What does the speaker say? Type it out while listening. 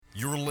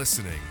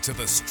listening to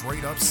the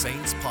Straight Up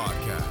Saints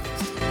podcast.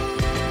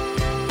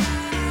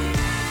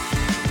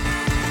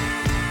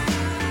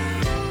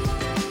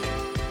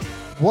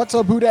 What's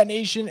up, Who Dat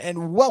Nation,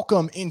 and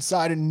welcome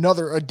inside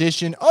another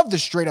edition of the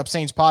Straight Up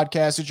Saints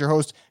podcast. It's your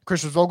host,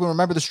 Chris Vogel.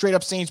 Remember, the Straight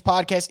Up Saints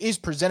podcast is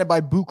presented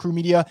by Boot Crew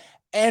Media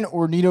and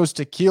Hornitos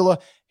Tequila.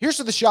 Here's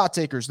to the shot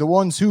takers, the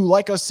ones who,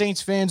 like us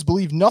Saints fans,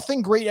 believe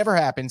nothing great ever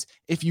happens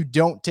if you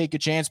don't take a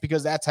chance,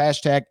 because that's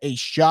hashtag a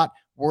shot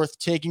worth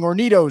taking.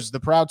 Hornitos, the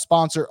proud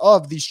sponsor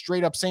of the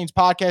Straight Up Saints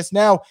podcast.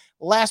 Now,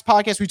 last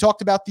podcast, we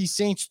talked about the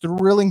Saints'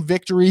 thrilling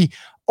victory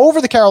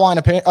over the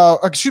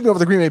over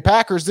the Green Bay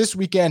Packers this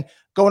weekend,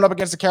 going up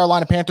against the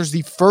Carolina Panthers.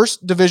 The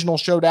first divisional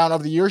showdown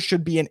of the year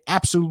should be an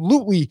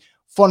absolutely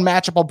fun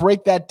matchup. I'll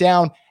break that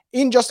down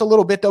in just a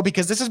little bit, though,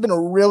 because this has been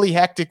a really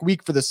hectic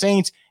week for the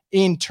Saints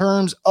in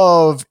terms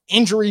of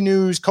injury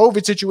news,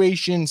 COVID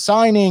situation,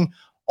 signing,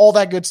 all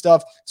that good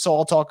stuff. So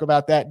I'll talk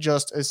about that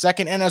just a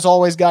second. And as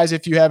always, guys,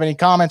 if you have any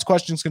comments,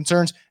 questions,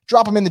 concerns,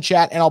 drop them in the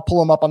chat and I'll pull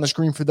them up on the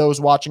screen for those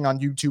watching on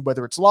YouTube,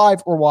 whether it's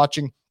live or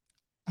watching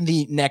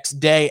the next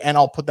day. And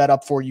I'll put that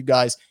up for you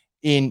guys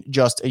in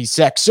just a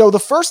sec. So the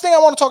first thing I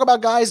want to talk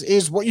about, guys,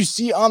 is what you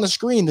see on the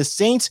screen, the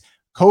Saints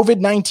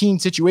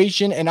COVID-19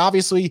 situation. And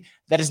obviously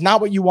that is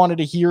not what you wanted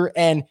to hear.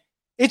 And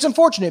it's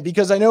unfortunate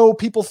because I know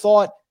people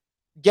thought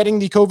getting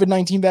the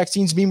COVID-19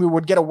 vaccines mean we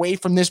would get away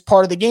from this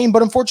part of the game.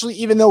 But unfortunately,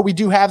 even though we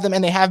do have them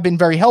and they have been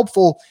very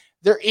helpful,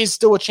 there is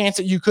still a chance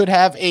that you could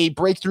have a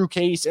breakthrough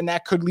case and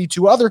that could lead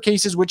to other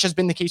cases, which has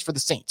been the case for the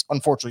Saints,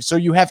 unfortunately. So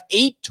you have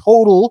 8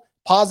 total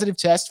positive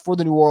tests for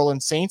the New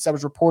Orleans Saints. That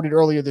was reported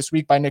earlier this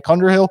week by Nick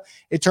Underhill.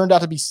 It turned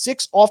out to be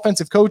 6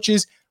 offensive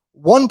coaches,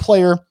 1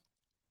 player,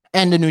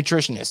 and a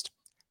nutritionist.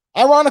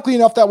 Ironically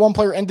enough, that 1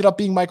 player ended up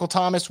being Michael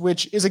Thomas,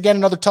 which is, again,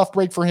 another tough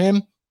break for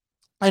him.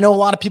 I know a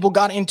lot of people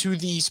got into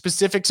the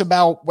specifics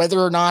about whether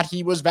or not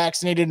he was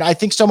vaccinated, and I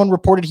think someone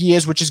reported he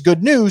is, which is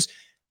good news.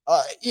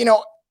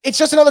 It's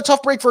just another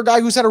tough break for a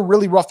guy who's had a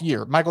really rough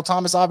year. Michael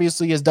Thomas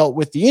obviously has dealt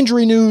with the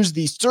injury news,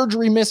 the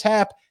surgery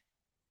mishap,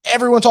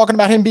 everyone talking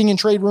about him being in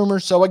trade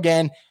rumors. So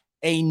again,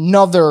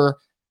 another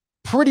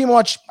pretty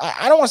much,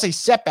 I don't want to say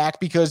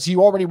setback because he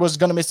already was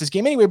going to miss this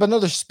game anyway, but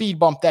another speed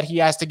bump that he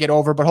has to get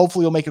over. But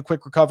hopefully he'll make a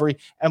quick recovery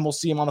and we'll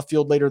see him on the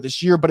field later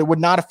this year. But it would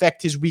not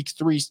affect his week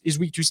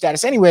 2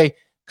 status anyway,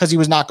 because he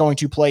was not going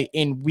to play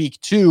in week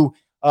 2.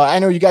 I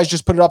know you guys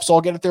just put it up, so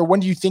I'll get it there. When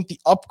do you think the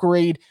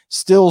upgrade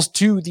Stills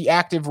to the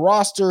active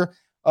roster?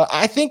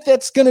 I think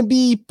that's going to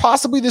be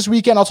possibly this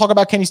weekend. I'll talk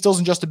about Kenny Stills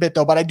in just a bit,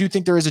 though, but I do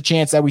think there is a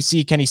chance that we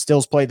see Kenny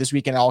Stills play this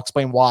weekend. I'll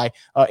explain why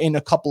in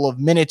a couple of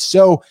minutes.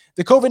 So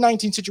the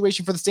COVID-19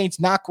 situation for the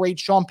Saints, not great.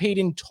 Sean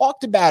Payton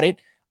talked about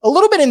it a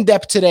little bit in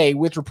depth today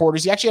with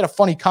reporters. He actually had a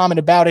funny comment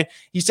about it.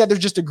 He said there's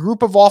just a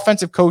group of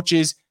offensive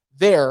coaches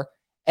there,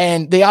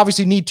 and they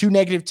obviously need 2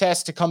 negative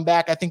tests to come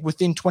back, I think,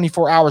 within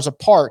 24 hours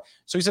apart.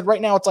 So he said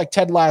right now it's like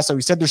Ted Lasso.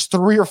 He said there's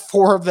 3 or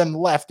 4 of them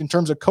left in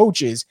terms of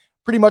coaches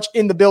pretty much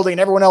in the building, and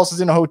everyone else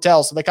is in a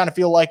hotel. So they kind of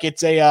feel like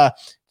it's a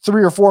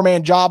 3 or 4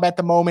 man job at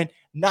the moment.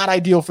 Not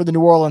ideal for the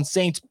New Orleans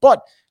Saints,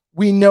 but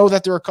we know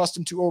that they're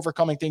accustomed to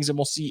overcoming things, and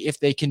we'll see if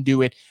they can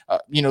do it,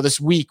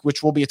 this week,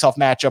 which will be a tough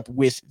matchup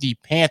with the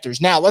Panthers.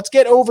 Now let's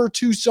get over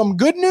to some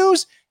good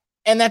news.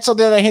 And that's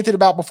something that I hinted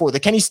about before, the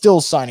Kenny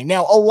Stills signing.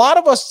 Now, a lot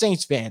of us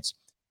Saints fans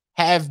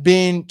have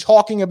been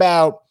talking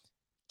about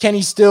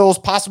Kenny Stills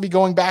possibly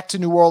going back to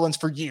New Orleans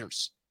for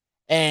years.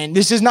 And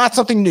this is not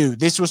something new.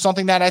 This was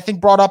something that I think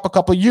brought up a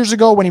couple of years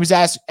ago when he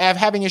was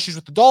having issues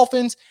with the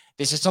Dolphins.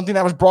 This is something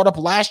that was brought up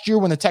last year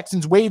when the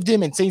Texans waived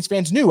him and Saints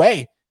fans knew,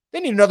 hey, they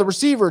need another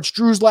receiver. It's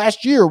Drew's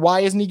last year. Why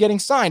isn't he getting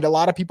signed? A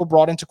lot of people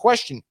brought into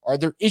question, are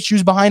there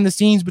issues behind the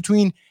scenes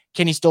between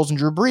Kenny Stills and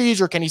Drew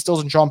Brees or Kenny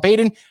Stills and Sean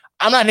Payton?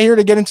 I'm not here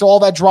to get into all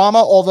that drama,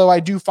 although I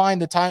do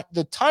find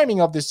the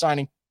timing of this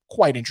signing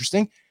quite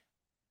interesting.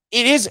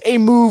 It is a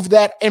move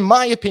that, in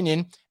my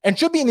opinion, and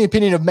should be in the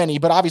opinion of many,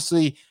 but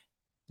obviously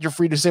you're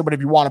free to say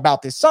whatever you want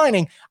about this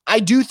signing.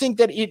 I do think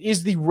that it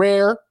is the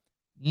rare,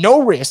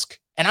 no risk,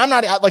 and I'm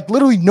not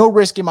literally no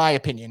risk in my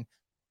opinion,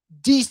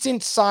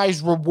 decent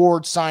sized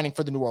reward signing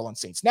for the New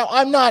Orleans Saints. Now,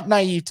 I'm not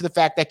naive to the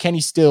fact that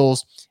Kenny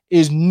Stills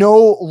is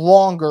no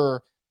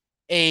longer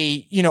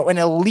an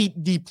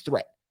elite deep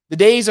threat. The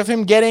days of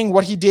him getting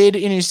what he did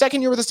in his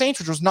second year with the Saints,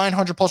 which was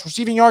 900 plus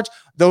receiving yards,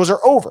 those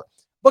are over.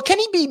 But can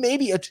he be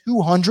maybe a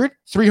 200,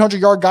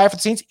 300-yard guy for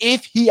the Saints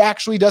if he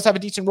actually does have a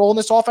decent role in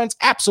this offense?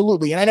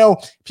 Absolutely. And I know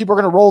people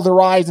are going to roll their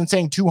eyes and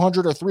saying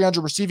 200 or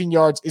 300 receiving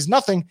yards is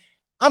nothing.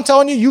 I'm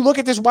telling you, you look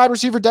at this wide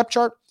receiver depth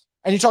chart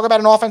and you talk about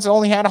an offense that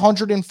only had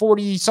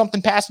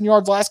 140-something passing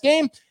yards last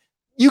game,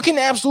 you can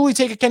absolutely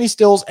take a Kenny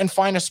Stills and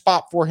find a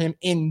spot for him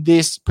in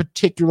this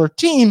particular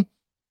team.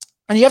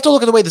 And you have to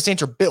look at the way the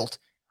Saints are built.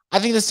 I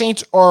think the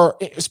Saints are,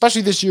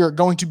 especially this year,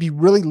 going to be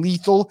really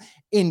lethal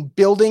in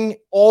building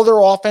all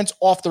their offense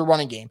off their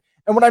running game.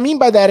 And what I mean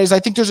by that is I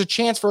think there's a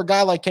chance for a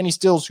guy like Kenny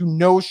Stills who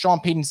knows Sean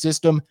Payton's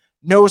system,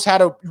 knows how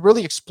to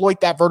really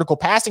exploit that vertical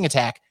passing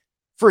attack,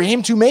 for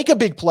him to make a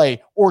big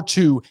play or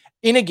two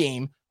in a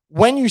game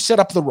when you set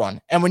up the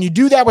run. And when you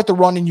do that with the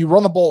run and you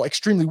run the ball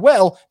extremely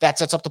well, that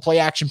sets up the play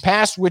action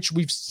pass, which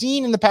we've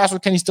seen in the past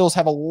with Kenny Stills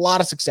have a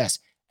lot of success.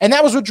 And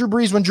that was with Drew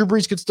Brees when Drew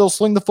Brees could still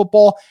sling the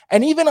football.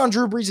 And even on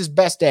Drew Brees'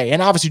 best day,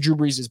 and obviously Drew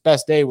Brees'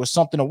 best day was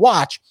something to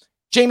watch,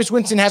 Jameis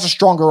Winston has a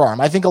stronger arm.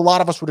 I think a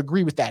lot of us would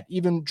agree with that.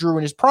 Even Drew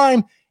in his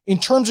prime, in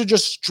terms of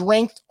just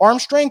strength, arm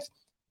strength,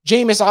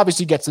 Jameis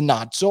obviously gets a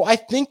nod. So I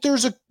think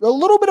there's a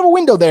little bit of a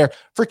window there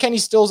for Kenny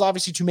Stills,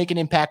 obviously, to make an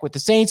impact with the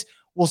Saints.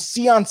 We'll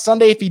see on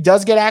Sunday if he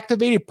does get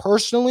activated.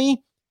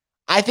 Personally,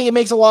 I think it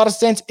makes a lot of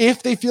sense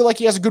if they feel like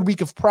he has a good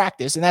week of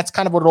practice, and that's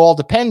kind of what it all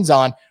depends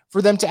on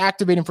for them to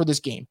activate him for this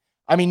game.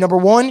 I mean, number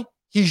one,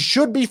 he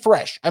should be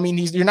fresh. I mean,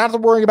 you're not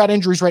worrying about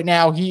injuries right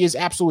now. He is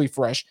absolutely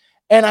fresh.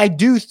 And I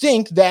do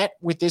think that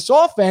with this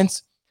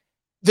offense,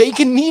 they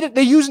need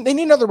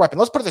another weapon.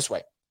 Let's put it this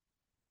way.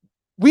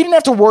 We didn't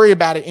have to worry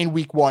about it in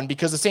week one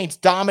because the Saints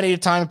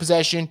dominated time of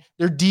possession.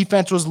 Their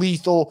defense was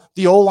lethal.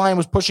 The O-line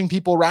was pushing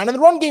people around, and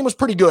the run game was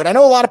pretty good. I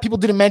know a lot of people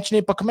didn't mention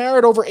it, but Kamara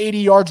had over 80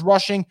 yards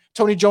rushing.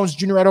 Tony Jones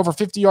Jr. had over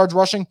 50 yards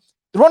rushing.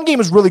 The run game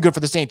was really good for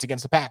the Saints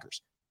against the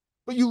Packers.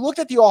 But you looked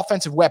at the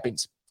offensive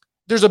weapons.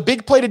 There's a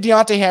big play to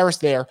Deontay Harris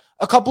there,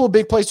 a couple of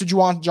big plays to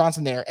Juwan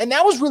Johnson there, and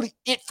that was really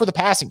it for the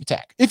passing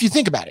attack, if you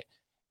think about it.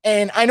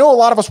 And I know a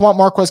lot of us want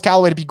Marquez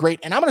Callaway to be great,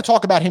 and I'm going to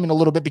talk about him in a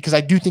little bit because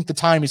I do think the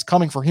time is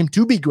coming for him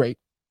to be great.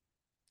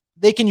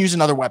 They can use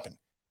another weapon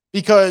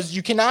because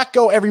you cannot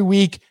go every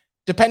week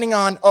depending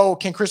on,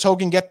 can Chris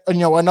Hogan get,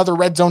 another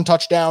red zone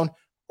touchdown,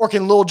 or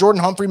can Lil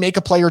Jordan Humphrey make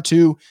a play or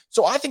two?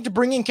 So I think to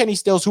bring in Kenny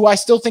Stills, who I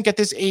still think at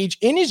this age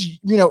in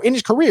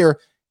his career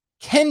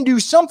can do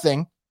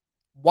something,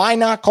 why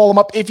not call him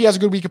up if he has a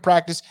good week of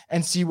practice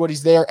and see what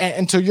he's there?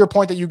 And to your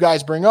point that you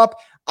guys bring up,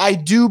 I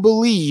do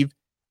believe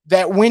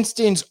that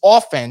Winston's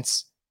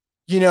offense,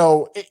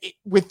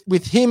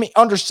 with him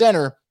under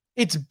center,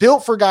 it's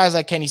built for guys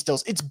like Kenny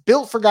Stills. It's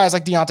built for guys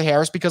like Deontay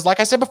Harris because, like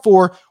I said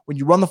before, when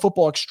you run the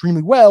football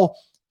extremely well,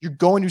 you're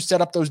going to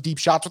set up those deep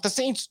shots. But the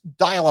Saints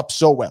dial up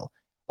so well.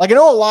 Like, I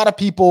know a lot of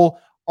people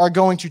are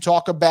going to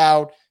talk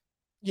about,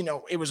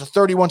 it was a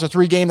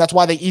 31-3 game. That's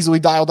why they easily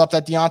dialed up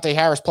that Deontay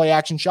Harris play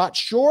action shot.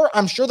 Sure,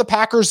 I'm sure the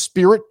Packers'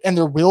 spirit and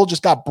their will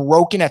just got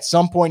broken at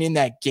some point in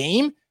that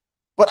game.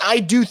 But I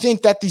do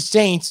think that the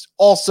Saints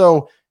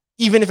also,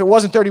 even if it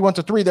wasn't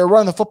 31-3, they're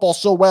running the football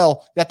so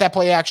well that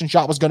play action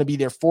shot was going to be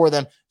there for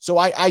them. So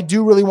I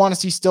do really want to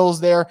see Stills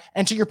there.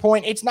 And to your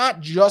point, it's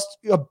not just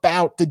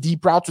about the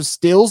deep routes with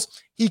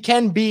Stills. He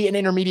can be an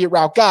intermediate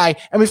route guy.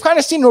 And we've kind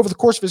of seen it over the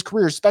course of his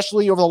career,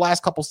 especially over the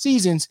last couple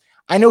seasons.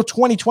 I know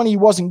 2020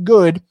 wasn't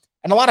good,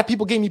 and a lot of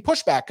people gave me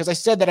pushback because I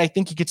said that I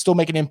think he could still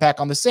make an impact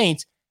on the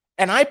Saints.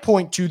 And I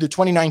point to the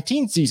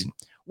 2019 season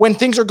when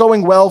things are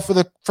going well for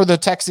the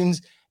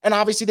Texans. And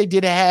obviously they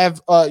did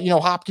have,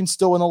 Hopkins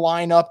still in the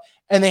lineup,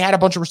 and they had a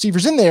bunch of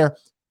receivers in there.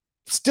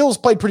 Stills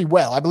played pretty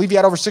well. I believe he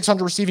had over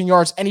 600 receiving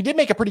yards, and he did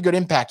make a pretty good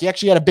impact. He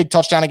actually had a big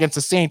touchdown against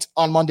the Saints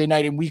on Monday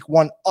night in week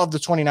 1 of the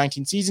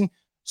 2019 season.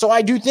 So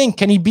I do think,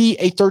 can he be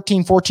a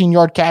 13,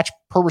 14-yard catch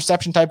per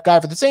reception type guy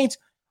for the Saints?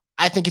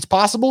 I think it's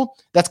possible.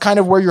 That's kind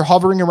of where you're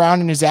hovering around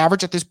in his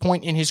average at this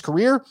point in his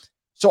career.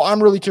 So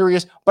I'm really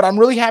curious, but I'm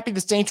really happy the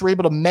Saints were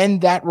able to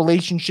mend that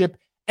relationship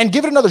and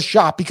give it another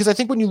shot, because I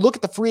think when you look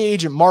at the free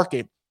agent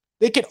market,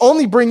 they can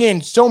only bring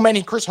in so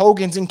many Chris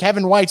Hogans and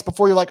Kevin Whites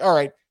before you're like, all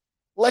right,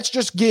 let's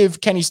just give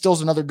Kenny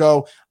Stills another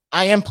go.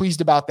 I am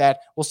pleased about that.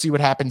 We'll see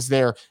what happens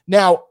there.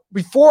 Now,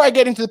 before I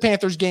get into the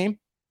Panthers game,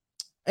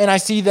 and I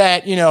see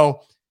that,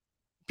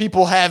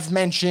 people have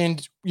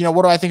mentioned,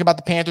 what do I think about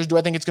the Panthers? Do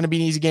I think it's going to be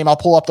an easy game? I'll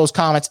pull up those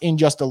comments in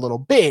just a little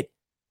bit.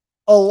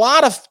 A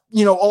lot of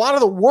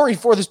the worry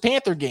for this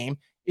Panther game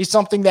is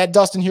something that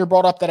Dustin here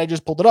brought up that I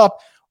just pulled it up.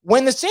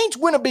 When the Saints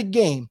win a big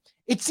game,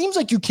 it seems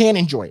like you can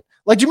enjoy it.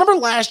 Like, do you remember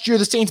last year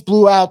the Saints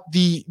blew out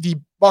the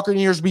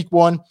Buccaneers week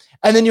 1,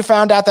 and then you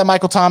found out that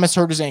Michael Thomas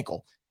hurt his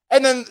ankle.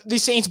 And then the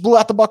Saints blew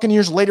out the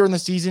Buccaneers later in the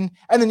season,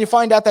 and then you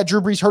find out that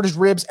Drew Brees hurt his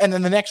ribs, and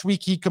then the next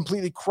week he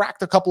completely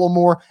cracked a couple of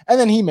more, and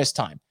then he missed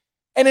time.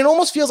 And it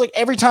almost feels like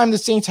every time the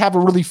Saints have a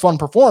really fun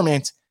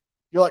performance,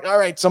 you're like, all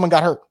right, someone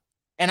got hurt.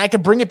 And I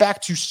could bring it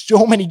back to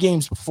so many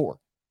games before.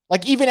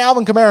 Like, even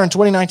Alvin Kamara in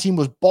 2019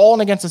 was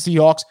balling against the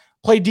Seahawks,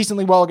 played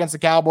decently well against the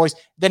Cowboys,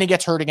 then he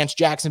gets hurt against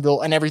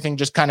Jacksonville, and everything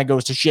just kind of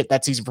goes to shit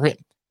that season for him.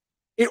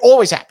 It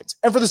always happens.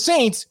 And for the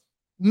Saints,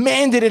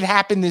 man, did it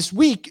happen this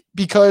week,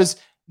 because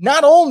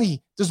not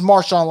only does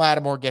Marshawn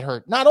Lattimore get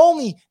hurt, not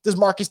only does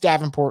Marcus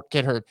Davenport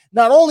get hurt,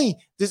 not only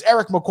does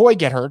Eric McCoy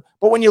get hurt,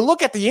 but when you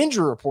look at the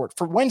injury report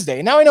for Wednesday,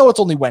 and now I know it's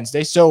only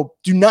Wednesday, so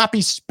do not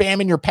be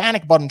spamming your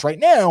panic buttons right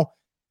now,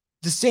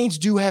 the Saints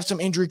do have some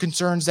injury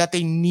concerns that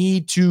they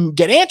need to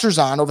get answers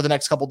on over the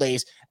next couple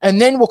days. And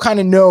then we'll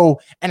kind of know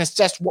and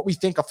assess what we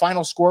think a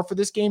final score for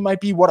this game might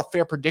be, what a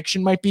fair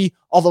prediction might be,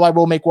 although I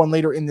will make one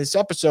later in this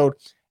episode.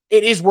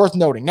 It is worth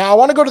noting. Now, I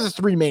want to go to the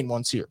 3 main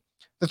ones here.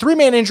 The 3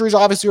 main injuries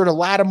obviously are to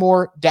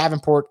Lattimore,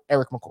 Davenport,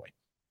 Eric McCoy.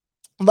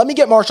 Let me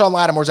get Marshawn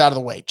Lattimore's out of the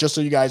way, just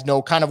so you guys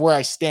know kind of where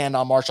I stand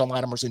on Marshawn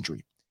Lattimore's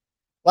injury.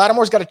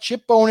 Lattimore's got a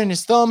chip bone in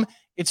his thumb.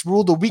 It's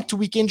ruled a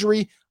week-to-week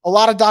injury. A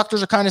lot of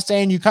doctors are kind of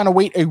saying you kind of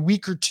wait a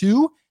week or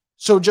 2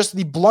 So just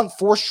the blunt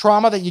force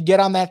trauma that you get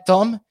on that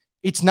thumb,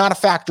 it's not a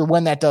factor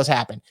when that does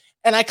happen.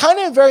 And I kind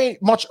of very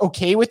much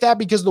okay with that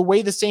because the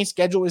way the Saints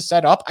schedule is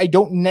set up, I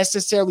don't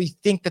necessarily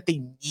think that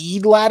they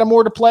need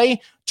Lattimore to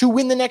play to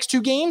win the next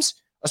 2 games,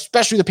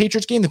 especially the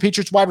Patriots game. The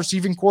Patriots wide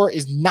receiving core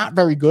is not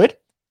very good.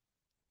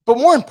 But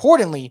more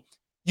importantly,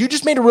 you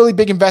just made a really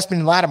big investment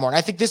in Lattimore. And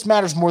I think this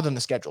matters more than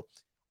the schedule.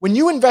 When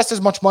you invest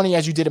as much money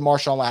as you did in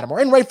Marshawn Lattimore,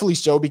 and rightfully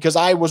so, because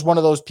I was one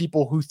of those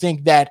people who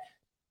think that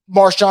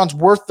Marshawn's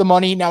worth the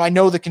money. Now, I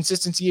know the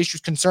consistency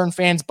issues concern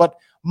fans, but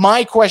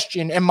my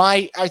question and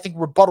I think,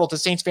 rebuttal to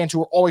Saints fans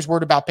who are always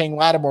worried about paying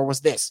Lattimore was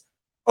this.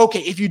 Okay,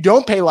 if you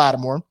don't pay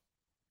Lattimore,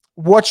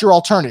 what's your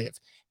alternative?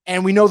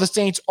 And we know the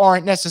Saints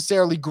aren't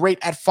necessarily great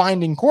at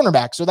finding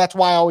cornerbacks. So that's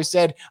why I always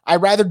said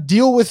I'd rather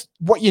deal with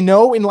what you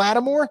know in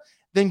Lattimore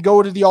than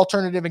go to the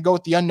alternative and go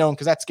with the unknown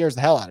because that scares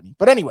the hell out of me.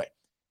 But anyway,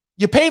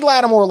 you paid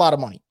Lattimore a lot of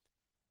money.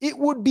 It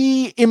would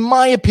be, in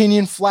my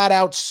opinion, flat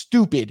out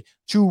stupid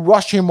to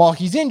rush him while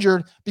he's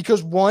injured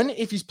because, one,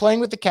 if he's playing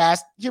with the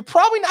cast, you're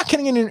probably not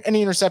getting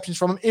any interceptions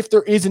from him if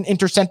there is an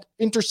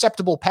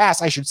interceptable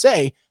pass, I should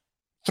say,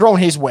 thrown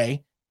his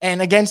way.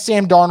 And against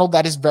Sam Darnold,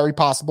 that is very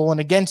possible. And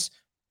against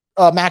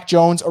Mac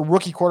Jones, a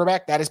rookie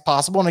quarterback, that is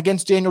possible. And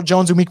against Daniel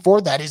Jones in week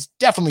 4, that is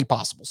definitely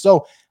possible.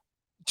 So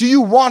do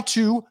you want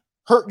to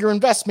hurt your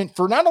investment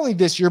for not only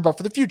this year, but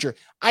for the future?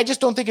 I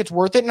just don't think it's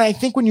worth it. And I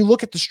think when you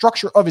look at the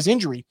structure of his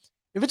injury,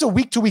 if it's a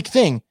week-to-week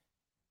thing,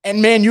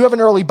 and man, you have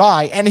an early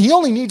bye, and he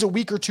only needs a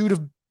week or two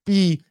to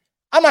be,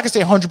 I'm not going to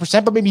say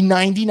 100%, but maybe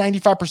 90,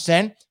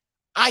 95%,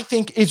 I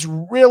think it's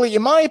really,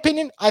 in my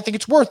opinion, I think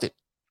it's worth it.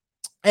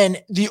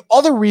 And the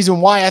other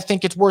reason why I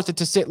think it's worth it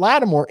to sit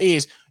Lattimore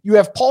is you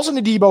have Paulson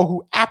Adebo,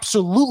 who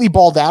absolutely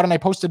balled out, and I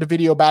posted a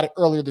video about it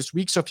earlier this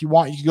week, so if you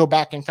want, you can go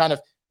back and kind of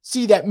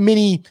see that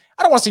mini,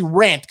 I don't want to say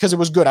rant because it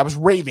was good. I was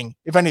raving,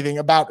 if anything,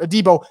 about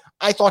Adebo.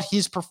 I thought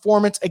his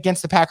performance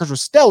against the Packers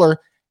was stellar.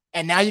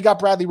 And now you got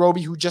Bradley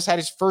Roby, who just had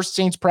his first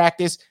Saints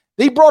practice.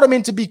 They brought him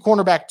in to be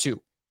cornerback 2.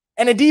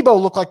 And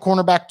Adebo looked like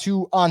cornerback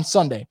 2 on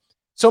Sunday.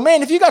 So,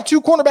 man, if you got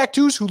 2 cornerback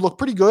 2s who look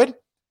pretty good,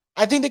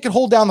 I think they can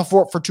hold down the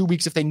fort for 2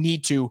 weeks if they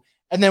need to.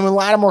 And then when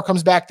Lattimore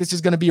comes back, this is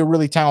going to be a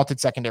really talented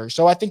secondary.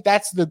 So I think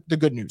that's the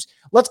good news.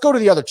 Let's go to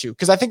the other 2,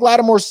 because I think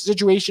Lattimore's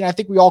situation, I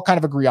think we all kind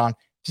of agree on.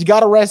 If you got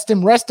to rest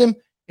him, rest him.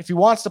 If he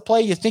wants to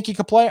play, you think he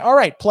could play, all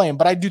right, play him.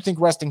 But I do think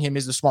resting him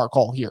is the smart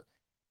call here.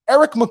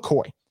 Erik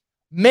McCoy.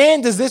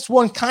 Man, does this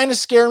one kind of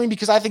scare me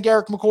because I think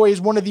Erik McCoy is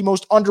one of the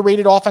most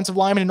underrated offensive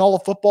linemen in all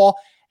of football.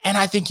 And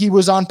I think he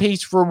was on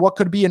pace for what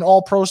could be an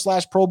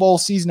all-pro/Pro Bowl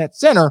season at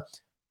center.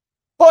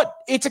 But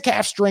it's a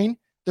calf strain.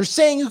 They're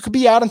saying he could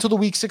be out until the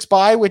week 6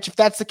 bye, which if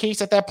that's the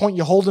case, at that point,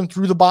 you hold him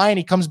through the bye and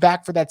he comes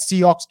back for that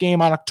Seahawks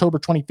game on October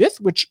 25th,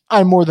 which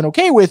I'm more than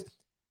okay with.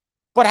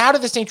 But how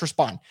did the Saints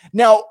respond?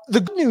 Now, the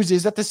good news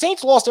is that the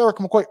Saints lost Erik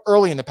McCoy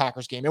early in the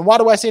Packers game. And why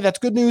do I say that's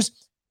good news?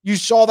 You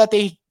saw that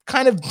they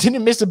kind of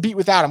didn't miss a beat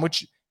without him,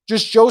 which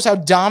just shows how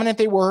dominant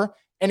they were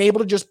and able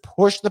to just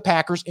push the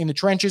Packers in the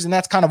trenches. And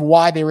that's kind of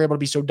why they were able to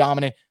be so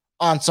dominant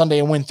on Sunday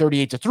and win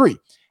 38-3.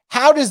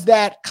 How does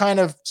that kind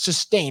of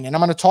sustain? And I'm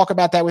going to talk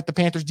about that with the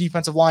Panthers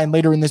defensive line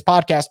later in this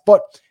podcast,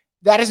 but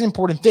that is an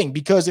important thing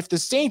because if the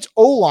Saints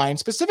O-line,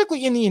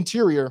 specifically in the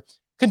interior,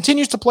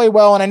 continues to play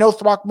well, and I know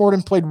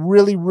Throckmorton played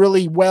really,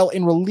 really well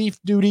in relief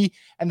duty,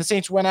 and the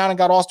Saints went out and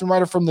got Austin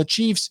Reiter from the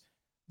Chiefs,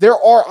 there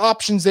are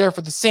options there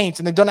for the Saints,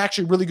 and they've done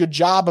actually a really good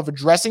job of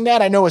addressing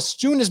that. I know as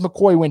soon as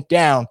McCoy went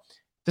down,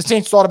 the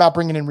Saints thought about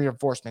bringing in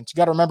reinforcements. You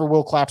got to remember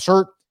Will Clapp's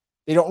hurt.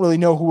 They don't really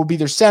know who will be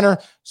their center.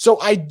 So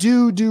I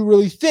do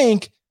really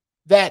think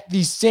that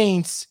the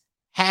Saints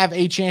have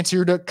a chance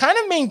here to kind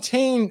of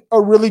maintain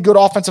a really good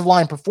offensive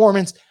line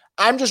performance.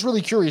 I'm just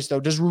really curious, though.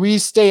 Does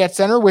Ruiz stay at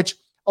center, which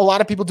a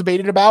lot of people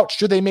debated about?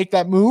 Should they make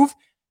that move?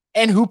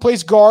 And who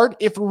plays guard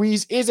if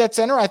Ruiz is at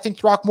center? I think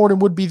Throckmorton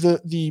would be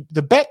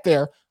the bet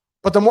there.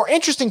 But the more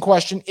interesting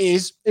question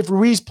is if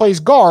Ruiz plays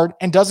guard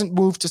and doesn't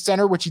move to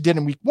center, which he did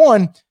in week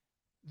 1,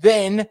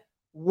 then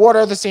what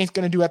are the Saints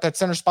going to do at that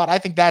center spot? I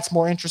think that's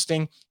more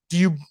interesting. Do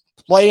you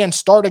play and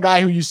start a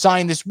guy who you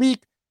signed this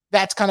week?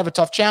 That's kind of a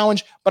tough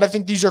challenge, but I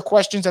think these are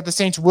questions that the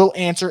Saints will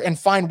answer and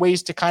find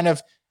ways to kind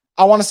of,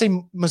 I want to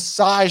say,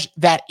 massage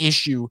that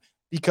issue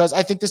because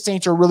I think the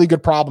Saints are really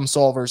good problem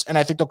solvers, and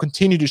I think they'll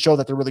continue to show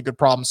that they're really good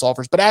problem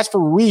solvers. But as for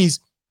Ruiz,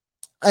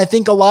 I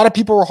think a lot of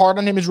people were hard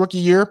on him his rookie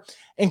year,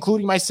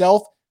 including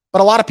myself,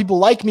 but a lot of people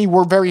like me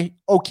were very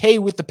okay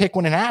with the pick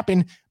when it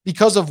happened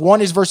because of, 1,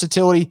 his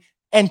versatility,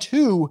 and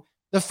 2,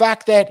 the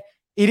fact that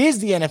it is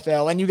the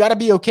NFL, and you got to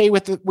be okay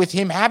with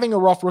him having a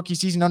rough rookie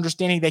season,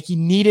 understanding that he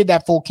needed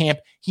that full camp.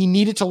 He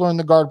needed to learn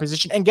the guard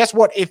position. And guess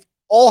what? If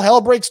all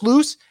hell breaks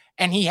loose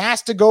and he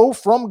has to go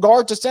from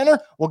guard to center,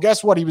 well,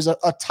 guess what? He was a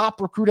top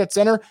recruit at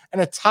center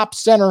and a top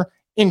center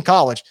in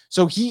college.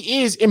 So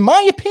he is, in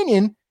my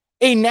opinion,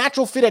 a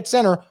natural fit at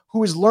center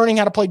who is learning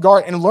how to play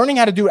guard and learning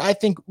how to do it, I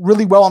think,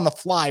 really well on the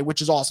fly,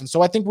 which is awesome.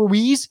 So I think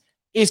Ruiz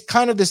is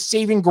kind of the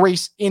saving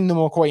grace in the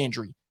McCoy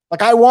injury.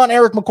 Like, I want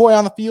Erik McCoy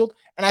on the field,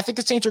 and I think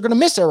the Saints are going to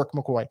miss Erik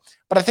McCoy.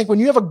 But I think when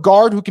you have a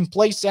guard who can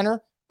play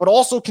center, but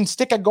also can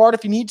stick at guard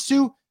if he needs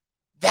to,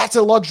 That's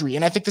a luxury.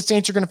 And I think the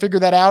Saints are going to figure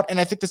that out. And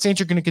I think the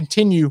Saints are going to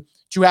continue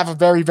to have a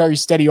very, very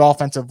steady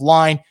offensive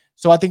line.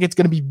 So I think it's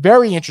going to be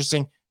very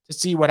interesting to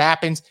see what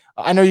happens.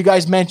 I know you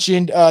guys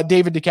mentioned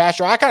David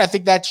DeCastro. I kind of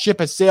think that ship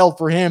has sailed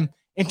for him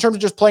in terms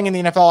of just playing in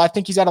the NFL. I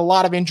think he's had a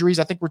lot of injuries.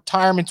 I think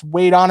retirement's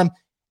weighed on him,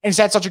 and he's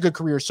had such a good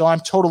career. So I'm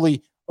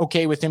totally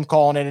okay with him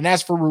calling it. And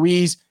as for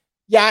Ruiz,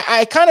 yeah,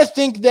 I kind of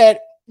think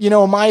that,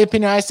 in my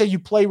opinion, I say you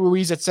play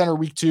Ruiz at center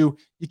week 2.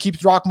 You keep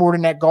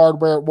Throckmorton at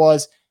guard where it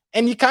was,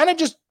 and you kind of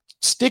just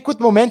stick with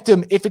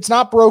momentum. If it's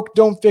not broke,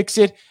 don't fix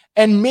it.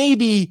 And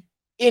maybe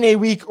in a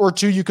week or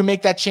 2, you can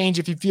make that change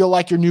if you feel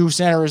like your new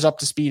center is up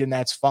to speed, and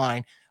that's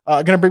fine.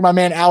 Going to bring my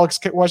man Alex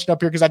question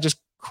up here because that just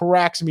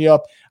cracks me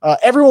up.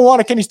 Everyone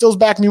wanted Kenny Stills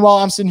back. Meanwhile,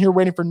 I'm sitting here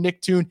waiting for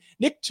Nick Toon.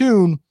 Nick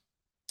Toon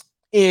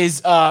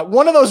is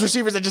one of those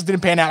receivers that just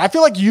didn't pan out. I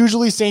feel like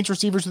usually Saints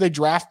receivers who they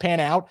draft pan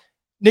out.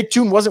 Nick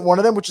Toon wasn't one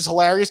of them, which is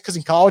hilarious because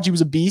in college he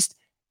was a beast.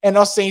 And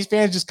us Saints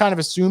fans just kind of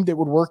assumed it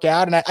would work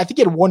out. And I think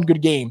he had one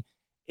good game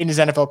in his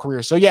NFL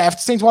career. So yeah, if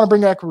the Saints want to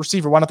bring back a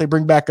receiver, why don't they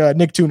bring back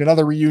Nick Toon,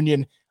 another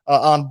reunion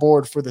on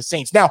board for the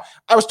Saints. Now,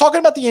 I was talking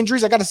about the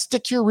injuries. I got to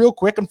stick here real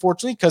quick,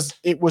 unfortunately, because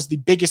it was the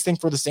biggest thing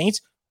for the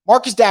Saints.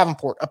 Marcus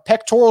Davenport, a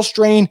pectoral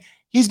strain.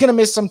 He's going to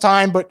miss some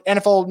time, but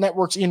NFL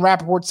Network's Ian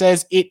Rappaport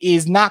says it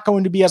is not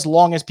going to be as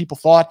long as people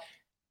thought.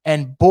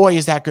 And boy,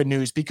 is that good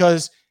news,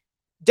 because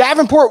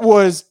Davenport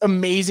was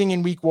amazing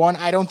in week 1.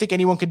 I don't think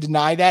anyone could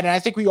deny that. And I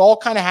think we all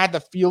kind of had the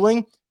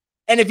feeling.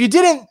 And if you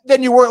didn't,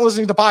 then you weren't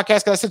listening to the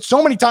podcast, because I said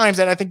so many times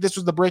that I think this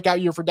was the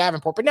breakout year for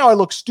Davenport. But now I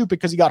look stupid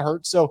because he got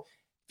hurt. So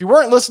if you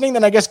weren't listening,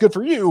 then I guess good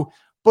for you.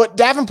 But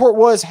Davenport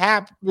was,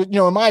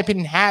 in my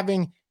opinion,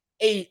 having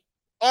a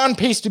on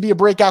pace to be a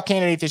breakout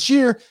candidate this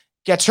year.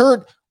 Gets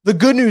hurt. The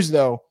good news,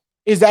 though,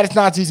 is that it's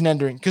not season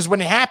ending, because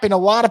when it happened, a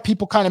lot of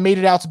people kind of made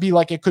it out to be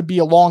like it could be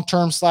a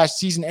long-term /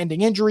 season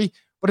ending injury.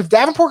 But if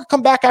Davenport could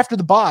come back after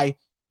the bye,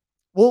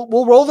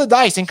 we'll roll the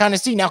dice and kind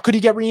of see. Now, could he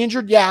get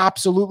re-injured? Yeah,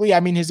 absolutely. I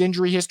mean, his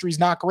injury history is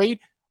not great,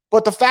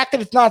 but the fact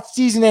that it's not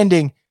season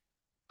ending,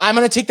 I'm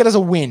going to take that as a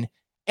win.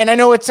 And I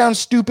know it sounds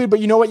stupid, but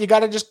you know what? You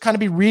got to just kind of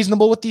be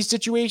reasonable with these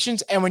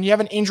situations. And when you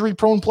have an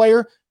injury-prone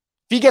player,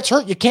 if he gets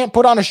hurt, you can't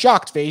put on a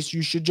shocked face.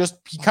 You should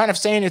just be kind of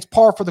saying it's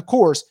par for the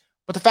course.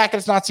 But the fact that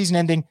it's not season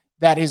ending,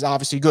 that is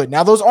obviously good.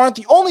 Now, those aren't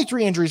the only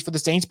 3 injuries for the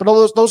Saints, but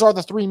those are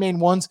the 3 main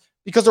ones,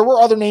 because there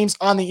were other names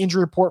on the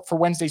injury report for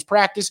Wednesday's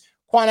practice.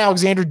 Quan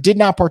Alexander did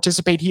not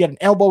participate. He had an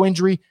elbow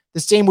injury. The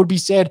same would be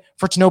said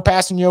for Tano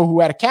Passanio, who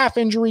had a calf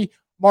injury.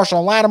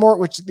 Marshawn Lattimore,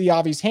 which is the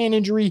obvious hand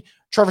injury.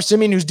 Trevor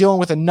Siemian, who's dealing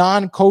with a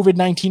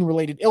non-COVID-19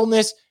 related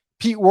illness.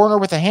 Pete Werner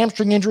with a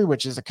hamstring injury,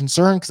 which is a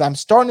concern, because I'm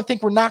starting to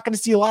think we're not going to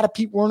see a lot of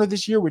Pete Werner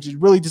this year, which is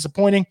really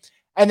disappointing.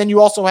 And then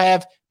you also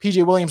have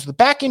PJ Williams with a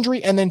back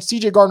injury, and then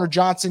CJ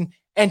Gardner-Johnson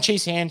and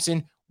Chase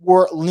Hansen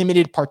were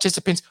limited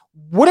participants.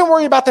 Wouldn't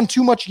worry about them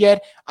too much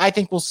yet. I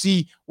think we'll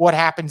see what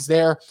happens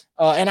there.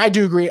 And I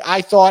do agree.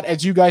 I thought,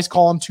 as you guys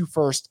call him, 2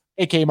 first,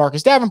 aka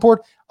Marcus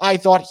Davenport, I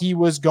thought he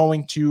was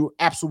going to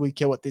absolutely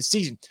kill it this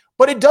season.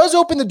 But it does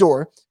open the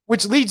door,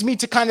 which leads me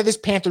to kind of this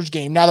Panthers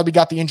game, now that we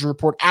got the injury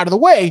report out of the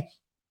way,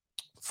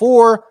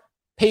 for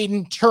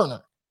Peyton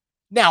Turner.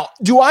 Now,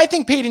 do I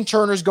think Peyton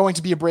Turner is going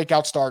to be a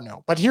breakout star?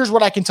 No. But here's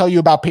what I can tell you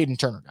about Peyton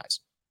Turner, guys.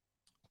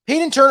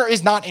 Peyton Turner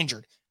is not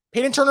injured.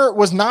 Peyton Turner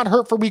was not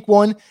hurt for week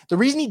 1. The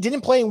reason he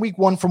didn't play in week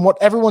 1, from what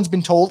everyone's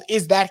been told,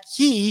 is that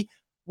he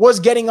was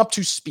getting up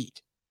to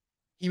speed.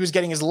 He was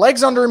getting his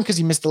legs under him because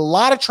he missed a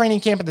lot of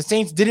training camp, and the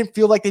Saints didn't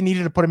feel like they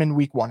needed to put him in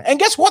week 1. And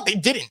guess what? They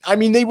didn't. I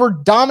mean, they were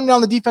dominant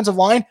on the defensive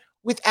line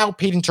without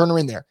Peyton Turner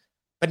in there.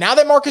 But now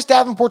that Marcus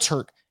Davenport's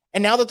hurt,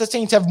 and now that the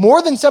Saints have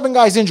more than 7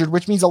 guys injured,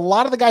 which means a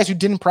lot of the guys who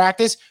didn't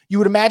practice, you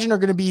would imagine, are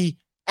going to be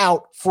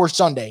out for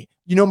Sunday.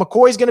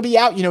 McCoy's going to be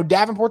out.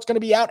 Davenport's going to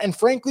be out. And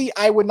frankly,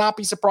 I would not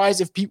be surprised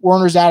if Pete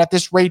Werner's out at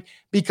this rate,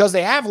 because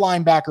they have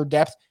linebacker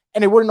depth.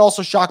 And it wouldn't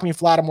also shock me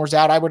if Lattimore's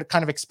out. I would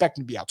kind of expect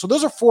him to be out. So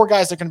those are 4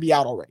 guys that are going to be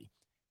out already.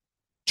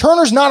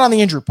 Turner's not on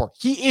the injury report.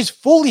 He is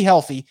fully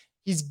healthy.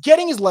 He's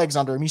getting his legs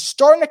under him. He's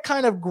starting to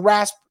kind of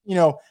grasp,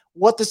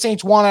 what the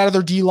Saints want out of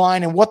their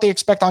D-line and what they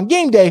expect on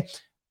game day.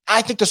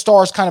 I think the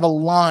stars kind of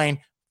align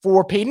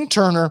for Peyton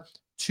Turner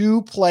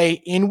to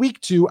play in week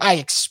 2. I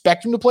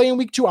expect him to play in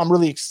week 2. I'm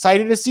really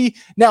excited to see.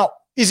 Now,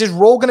 is his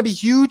role going to be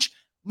huge?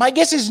 My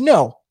guess is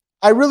no.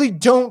 I really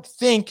don't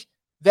think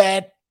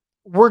that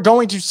we're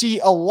going to see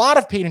a lot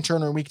of Peyton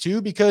Turner in week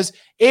 2, because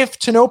if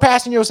Tano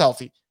Passanio is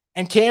healthy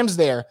and Cam's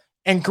there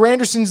and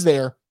Granderson's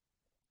there,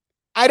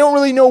 I don't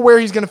really know where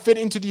he's going to fit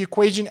into the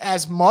equation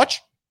as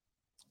much.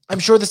 I'm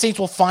sure the Saints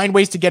will find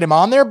ways to get him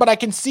on there, but I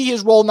can see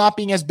his role not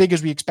being as big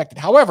as we expected.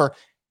 However,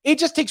 it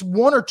just takes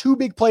 1 or 2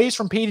 big plays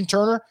from Peyton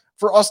Turner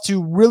for us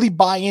to really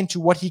buy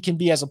into what he can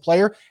be as a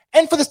player,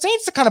 and for the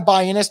Saints to kind of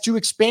buy in as to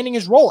expanding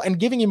his role and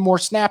giving him more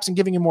snaps and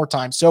giving him more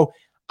time. So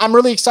I'm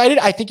really excited.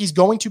 I think he's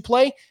going to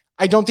play.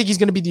 I don't think he's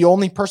going to be the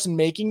only person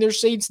making their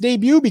Saints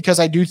debut, because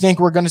I do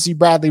think we're going to see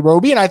Bradley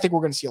Roby, and I think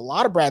we're going to see a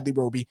lot of Bradley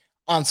Roby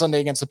on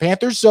Sunday against the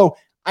Panthers. So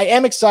I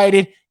am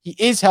excited. He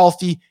is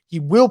healthy. He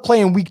will play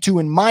in week 2,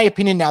 in my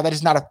opinion. Now, that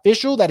is not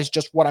official. That is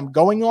just what I'm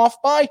going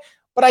off by.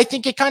 but I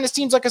think it kind of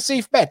seems like a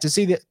safe bet to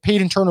say that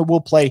Peyton Turner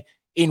will play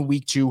in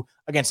week 2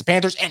 against the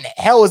Panthers. And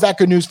hell, is that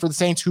good news for the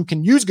Saints, who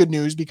can use good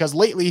news, because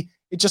lately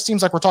it just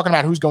seems like we're talking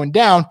about who's going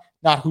down,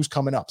 not who's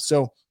coming up.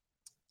 So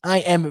I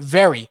am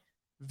very,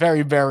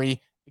 very,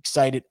 very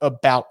excited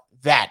about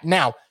that.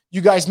 Now,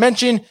 you guys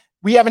mentioned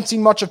we haven't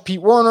seen much of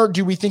Pete Werner.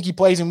 Do we think he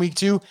plays in week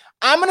 2?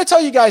 I'm going to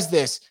tell you guys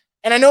this,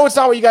 and I know it's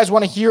not what you guys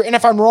want to hear. And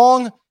if I'm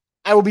wrong,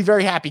 I will be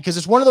very happy, because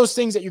it's one of those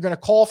things that you're going to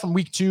call from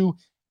week 2,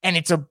 and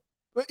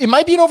it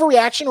might be an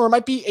overreaction, or it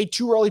might be a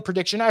too early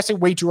prediction. I say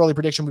way too early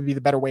prediction would be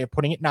the better way of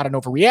putting it, not an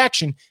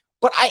overreaction.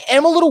 But I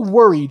am a little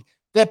worried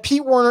that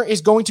Pete Werner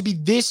is going to be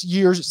this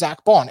year's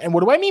Zach Bond. And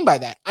what do I mean by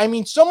that? I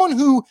mean someone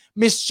who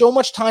missed so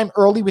much time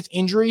early with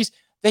injuries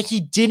that he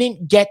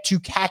didn't get to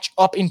catch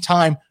up in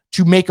time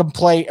to make a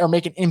play or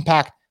make an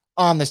impact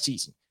on the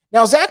season.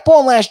 Now, Zach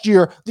Bond last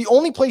year, the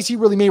only plays he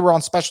really made were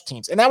on special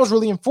teams. And that was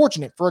really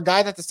unfortunate for a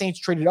guy that the Saints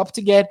traded up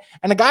to get,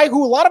 and a guy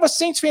who a lot of us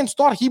Saints fans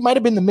thought he might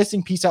have been the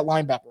missing piece at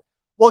linebacker.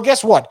 Well,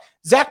 guess what?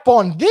 Zach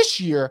Bond this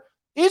year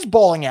is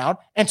balling out.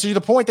 And to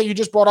the point that you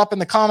just brought up in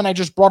the comment I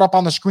just brought up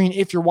on the screen,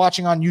 if you're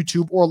watching on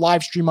YouTube or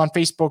live stream on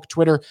Facebook,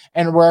 Twitter,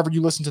 and wherever you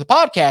listen to the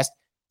podcast,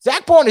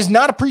 Zach Bond is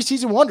not a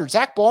preseason wonder.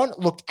 Zach Bond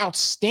looked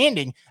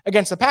outstanding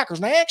against the Packers.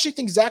 And I actually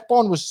think Zach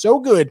Bond was so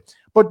good,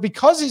 but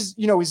because his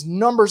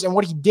numbers and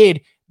what he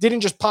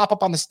didn't just pop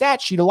up on the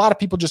stat sheet, a lot of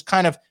people just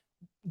kind of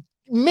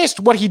missed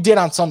what he did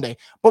on Sunday.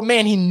 But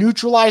man, he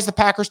neutralized the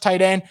Packers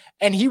tight end,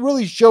 and he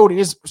really showed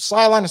his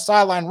sideline to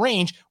sideline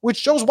range, which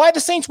shows why the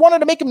Saints wanted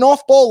to make him an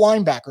off-ball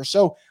linebacker.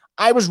 So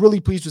I was really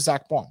pleased with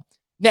Zach Bond.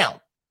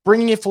 Now,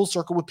 bringing it full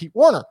circle with Pete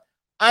Werner,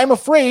 I'm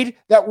afraid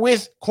that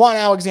with Quan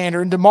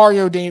Alexander and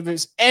Demario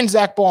Davis and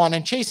Zach Bond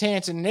and Chase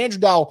Hansen and Andrew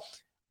Dowell,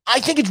 I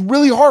think it's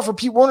really hard for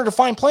Pete Werner to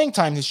find playing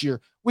time this year,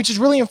 which is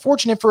really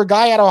unfortunate for a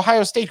guy at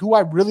Ohio State who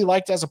I really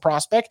liked as a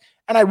prospect,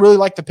 and I really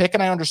liked the pick,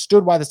 and I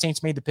understood why the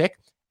Saints made the pick.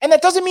 And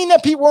that doesn't mean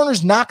that Pete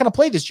Werner's not going to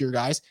play this year,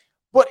 guys,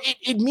 but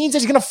it means that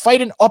he's going to fight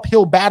an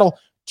uphill battle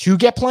to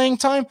get playing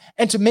time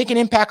and to make an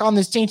impact on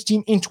the Saints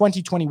team in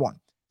 2021.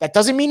 That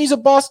doesn't mean he's a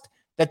bust.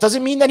 That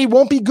doesn't mean that he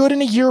won't be good in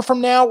a year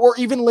from now or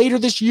even later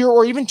this year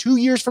or even 2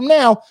 years from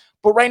now.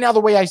 But right now, the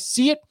way I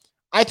see it,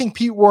 I think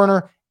Pete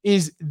Werner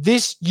is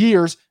this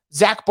year's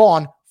Zach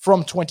Bond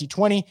from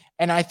 2020.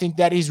 And I think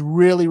that is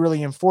really,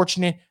 really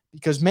unfortunate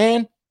because,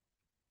 man,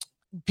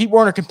 Pete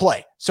Werner can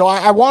play. So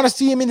I want to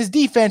see him in his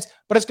defense,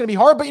 but it's going to be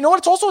hard. But you know what?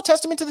 It's also a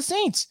testament to the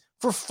Saints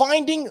for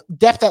finding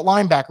depth at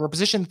linebacker, a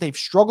position that they've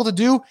struggled to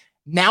do.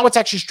 Now it's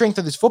actually strength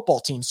of this football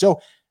team.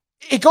 So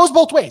it goes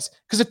both ways,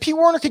 because if Pete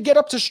Werner could get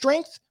up to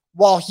strength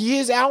while he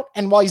is out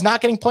and while he's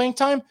not getting playing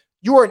time,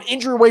 you are an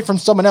injury away from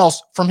someone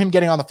else from him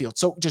getting on the field.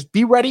 So just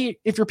be ready.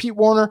 If you're Pete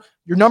Werner,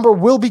 your number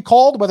will be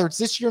called, whether it's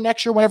this year,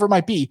 next year, whenever it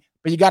might be,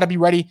 but you got to be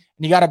ready and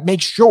you got to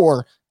make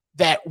sure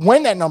that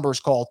when that number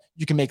is called,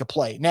 you can make a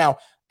play. Now,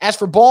 as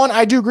for Bond,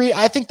 I do agree.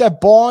 I think that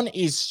Bond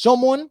is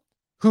someone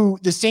who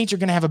the Saints are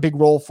going to have a big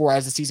role for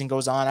as the season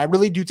goes on. I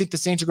really do think the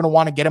Saints are going to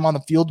want to get him on the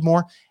field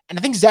more. And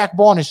I think Zach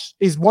Bond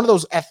is one of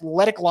those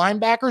athletic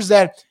linebackers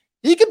that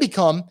he could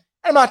become, and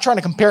I'm not trying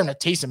to compare him to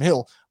Taysom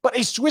Hill, but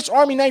a Swiss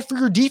Army knife for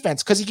your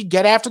defense, because he could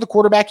get after the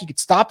quarterback, he could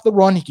stop the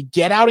run, he could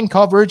get out in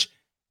coverage.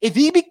 If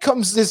he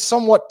becomes this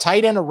somewhat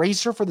tight end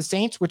eraser for the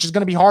Saints, which is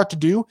going to be hard to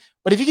do,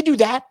 but if he can do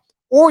that,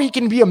 or he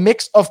can be a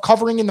mix of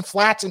covering in the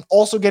flats and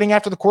also getting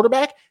after the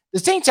quarterback, the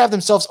Saints have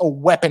themselves a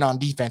weapon on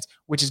defense,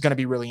 which is going to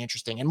be really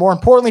interesting. And more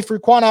importantly for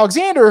Quan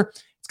Alexander,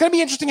 it's going to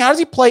be interesting. How does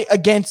he play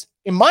against,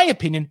 in my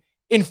opinion,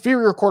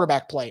 inferior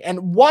quarterback play?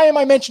 And why am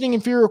I mentioning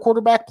inferior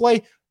quarterback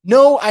play?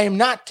 No, I am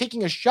not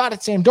taking a shot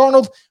at Sam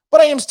Darnold,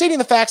 but I am stating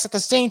the facts that the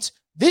Saints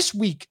this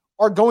week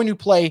are going to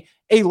play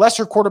a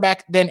lesser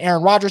quarterback than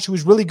Aaron Rodgers, who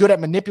is really good at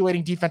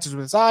manipulating defenses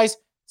with his eyes.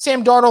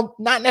 Sam Darnold,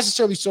 not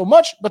necessarily so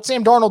much, but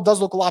Sam Darnold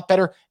does look a lot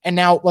better. And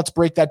now let's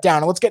break that down.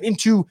 And let's get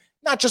into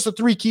not just the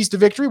 3 keys to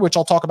victory, which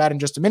I'll talk about in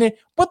just a minute,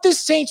 but this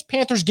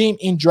Saints-Panthers game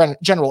in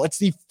general. It's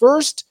the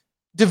first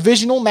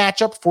divisional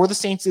matchup for the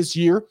Saints this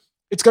year.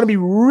 It's going to be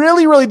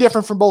really, really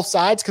different from both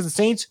sides because the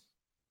Saints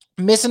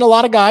missing a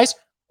lot of guys,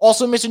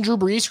 also missing Drew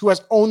Brees, who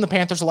has owned the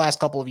Panthers the last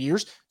couple of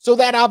years. So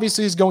that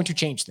obviously is going to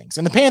change things.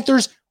 And the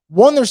Panthers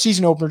won their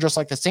season opener just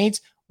like the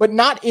Saints, but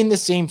not in the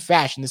same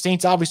fashion. The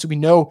Saints, obviously, we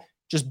know,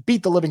 just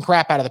beat the living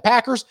crap out of the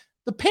Packers.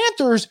 The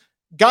Panthers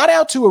got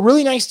out to a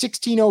really nice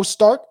 16-0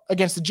 start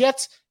against the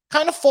Jets,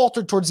 kind of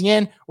faltered towards the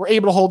end, were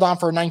able to hold on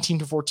for a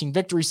 19-14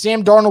 victory.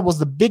 Sam Darnold was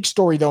the big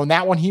story, though, in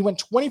that one. He went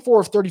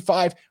 24 of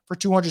 35 for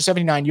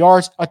 279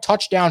 yards, a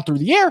touchdown through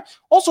the air,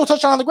 also a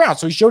touchdown on the ground.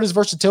 So he showed his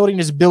versatility and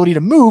his ability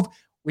to move,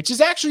 which is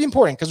actually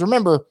important because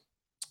remember,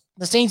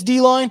 the Saints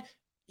D-line,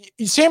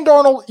 Sam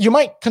Darnold, you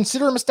might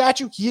consider him a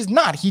statue. He is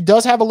not. He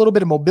does have a little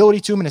bit of mobility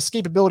to him and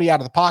escapability out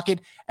of the pocket,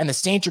 and the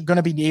Saints are going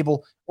to be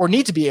able, or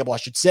need to be able, I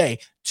should say,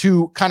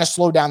 to kind of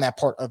slow down that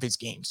part of his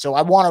game. So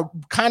I want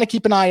to kind of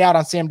keep an eye out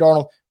on Sam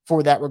Darnold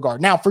for that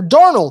regard. Now, for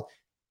Darnold,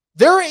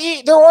 there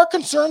are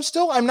concerns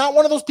still. I'm not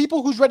one of those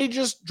people who's ready to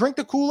just drink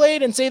the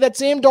Kool-Aid and say that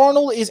Sam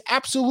Darnold is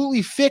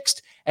absolutely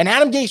fixed and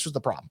Adam Gase was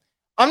the problem.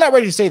 I'm not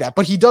ready to say that,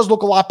 but he does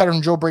look a lot better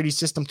in Joe Brady's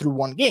system through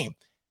one game.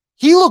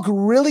 He looked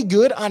really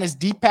good on his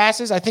deep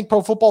passes. I think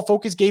Pro Football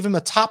Focus gave him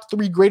a top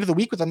 3 grade of the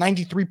week with a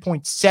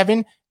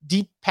 93.7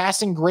 deep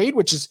passing grade,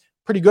 which is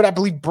pretty good. I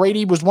believe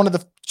Brady was one of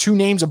the 2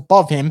 names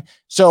above him.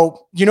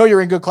 So,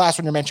 you're in good class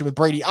when you're mentioned with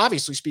Brady,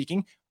 obviously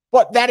speaking,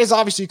 but that is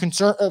obviously a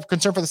concern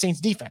for the Saints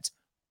defense.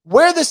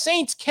 Where the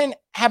Saints can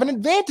have an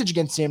advantage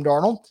against Sam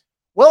Darnold.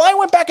 Well, I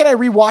went back and I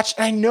rewatched,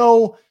 and I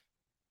know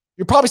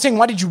you're probably saying,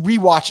 why did you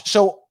rewatch?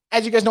 So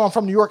as you guys know, I'm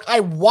from New York. I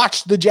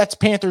watched the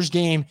Jets-Panthers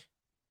game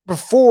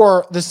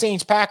before the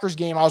Saints-Packers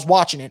game. I was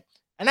watching it.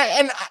 And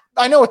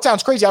I know it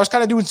sounds crazy. I was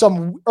kind of doing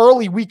some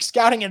early week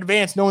scouting in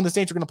advance, knowing the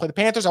Saints were going to play the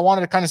Panthers. I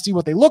wanted to kind of see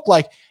what they look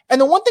like.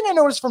 And the one thing I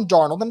noticed from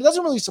Darnold, and it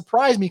doesn't really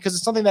surprise me because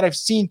it's something that I've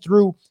seen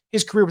through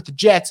his career with the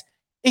Jets,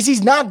 is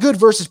he's not good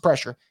versus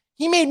pressure.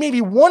 He made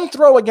maybe one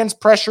throw against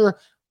pressure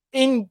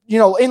in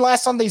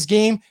last Sunday's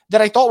game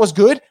that I thought was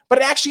good, but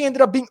it actually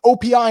ended up being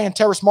OPI and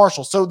Terrace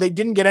Marshall, so they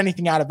didn't get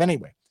anything out of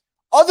anyway.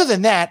 Other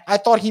than that, I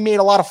thought he made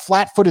a lot of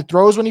flat-footed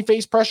throws when he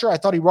faced pressure. I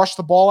thought he rushed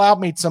the ball out,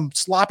 made some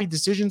sloppy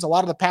decisions. A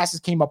lot of the passes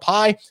came up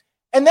high.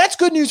 And that's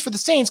good news for the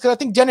Saints because I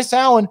think Dennis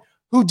Allen,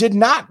 who did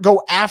not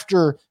go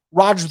after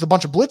Rodgers with a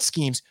bunch of blitz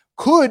schemes,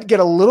 could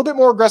get a little bit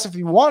more aggressive if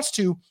he wants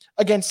to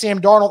against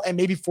Sam Darnold and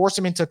maybe force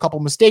him into a couple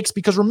mistakes.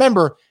 Because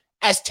remember,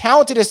 as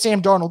talented as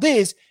Sam Darnold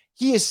is,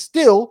 he is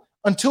still,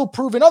 until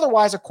proven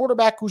otherwise, a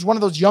quarterback who's one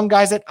of those young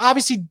guys that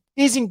obviously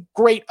isn't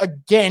great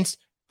against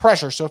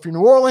pressure. So if you're New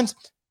Orleans,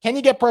 can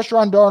you get pressure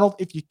on Darnold?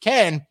 If you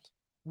can,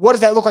 what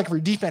does that look like for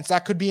your defense?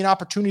 That could be an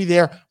opportunity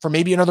there for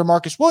maybe another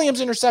Marcus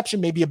Williams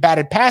interception, maybe a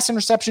batted pass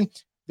interception.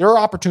 There are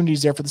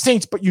opportunities there for the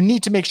Saints, but you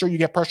need to make sure you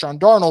get pressure on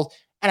Darnold.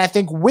 And I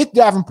think with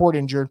Davenport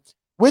injured,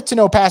 with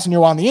Tanoh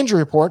Kpassagnon on the injury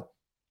report,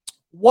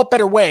 what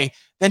better way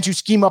than to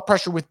scheme up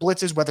pressure with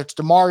blitzes, whether it's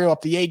DeMario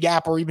up the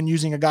A-gap or even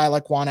using a guy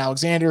like Quan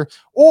Alexander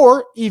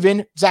or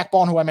even Zach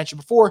Bond, who I mentioned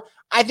before.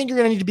 I think you're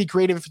going to need to be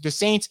creative for the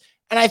Saints.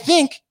 And I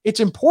think it's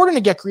important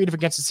to get creative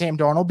against the Sam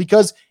Darnold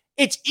because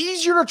it's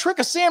easier to trick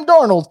a Sam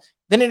Darnold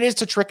than it is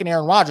to trick an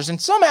Aaron Rodgers. And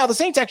somehow the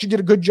Saints actually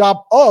did a good job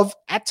of,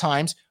 at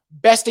times,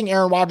 besting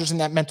Aaron Rodgers in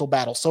that mental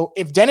battle. So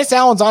if Dennis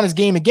Allen's on his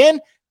game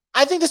again,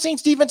 I think the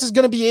Saints defense is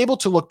going to be able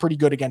to look pretty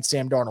good against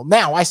Sam Darnold.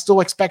 Now, I still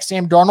expect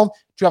Sam Darnold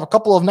to have a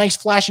couple of nice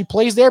flashy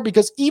plays there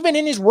because even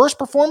in his worst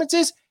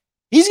performances,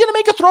 he's going to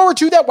make a throw or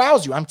two that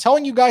wows you. I'm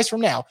telling you guys from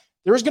now,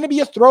 there is going to be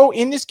a throw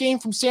in this game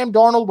from Sam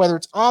Darnold, whether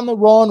it's on the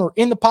run or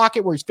in the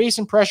pocket where he's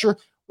facing pressure,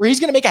 where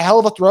he's going to make a hell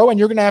of a throw and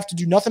you're going to have to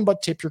do nothing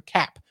but tip your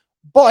cap.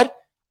 But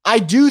I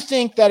do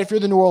think that if you're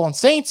the New Orleans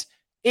Saints,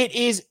 it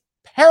is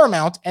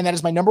paramount, and that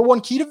is my number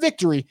one key to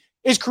victory,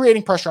 is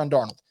creating pressure on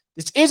Darnold.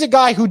 This is a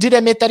guy who did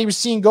admit that he was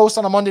seeing ghosts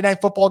on a Monday Night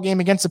Football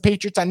game against the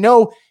Patriots. I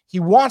know he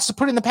wants to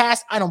put it in the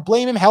past. I don't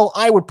blame him. Hell,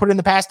 I would put it in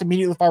the past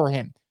immediately if I were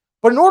him.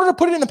 But in order to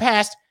put it in the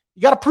past,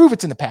 you got to prove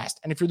it's in the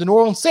past. And if you're the New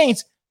Orleans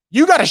Saints,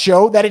 you got to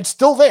show that it's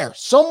still there.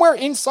 Somewhere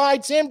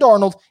inside Sam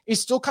Darnold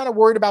is still kind of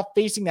worried about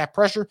facing that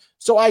pressure.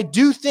 So I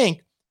do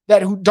think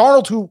that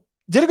Darnold, who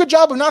did a good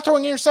job of not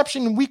throwing an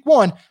interception in week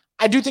 1,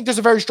 I do think there's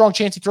a very strong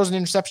chance he throws an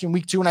interception in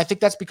week 2. And I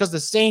think that's because the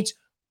Saints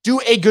do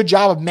a good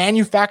job of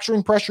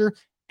manufacturing pressure.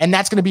 And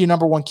that's going to be a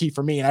number one key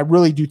for me. And I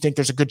really do think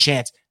there's a good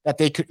chance that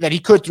he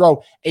could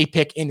throw a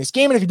pick in this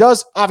game. And if he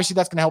does, obviously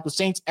that's going to help the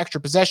Saints.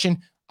 Extra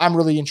possession. I'm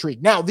really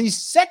intrigued. Now, the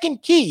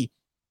second key,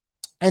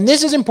 and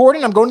this is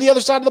important, I'm going to the other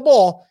side of the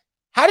ball.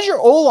 How does your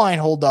O-line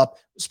hold up,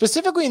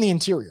 specifically in the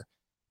interior?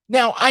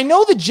 Now, I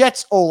know the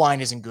Jets'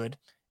 O-line isn't good,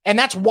 and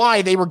that's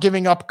why they were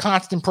giving up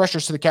constant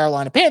pressures to the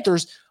Carolina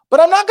Panthers.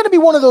 But I'm not going to be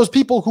one of those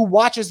people who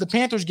watches the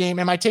Panthers game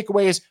and my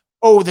takeaway is,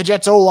 oh, the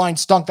Jets' O-line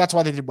stunk, that's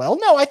why they did well.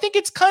 No, I think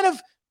it's kind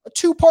of a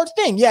two-part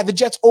thing. Yeah, the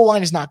Jets'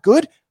 O-line is not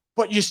good,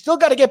 but you still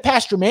got to get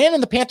past your man,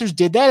 and the Panthers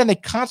did that, and they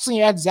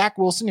constantly had Zach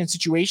Wilson in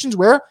situations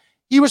where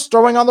he was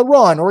throwing on the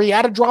run, or he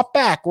had to drop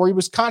back, or he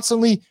was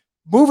constantly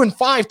moving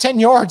 5-10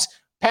 yards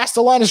past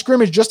the line of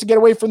scrimmage just to get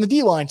away from the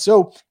D-line.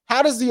 So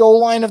how does the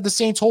O-line of the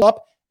Saints hold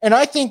up? And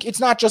I think it's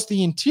not just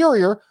the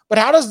interior, but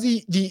how does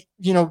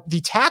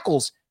the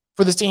tackles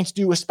for the Saints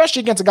do,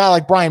 especially against a guy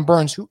like Brian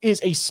Burns, who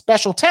is a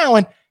special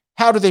talent?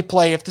 How do they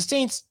play? If the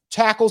Saints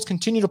tackles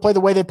continue to play the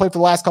way they played for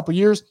the last couple of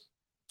years,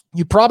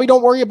 you probably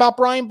don't worry about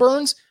Brian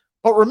Burns.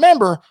 But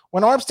remember,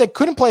 when Armstead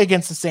couldn't play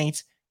against the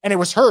Saints and it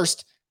was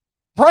Hurst,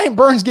 Brian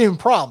Burns gave him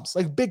problems,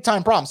 like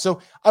big-time problems.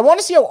 So I want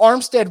to see how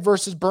Armstead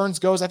versus Burns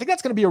goes. I think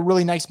that's going to be a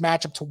really nice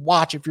matchup to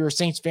watch if you're a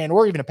Saints fan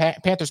or even a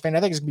Panthers fan. I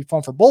think it's going to be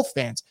fun for both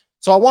fans.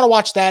 So I want to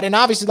watch that. And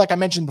obviously, like I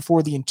mentioned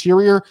before, the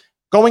interior,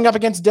 going up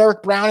against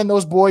Derek Brown and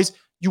those boys,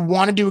 you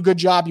want to do a good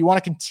job. You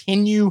want to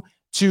continue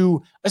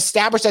to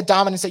establish that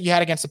dominance that you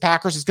had against the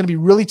Packers. It's going to be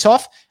really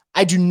tough.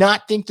 I do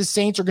not think the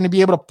Saints are going to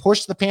be able to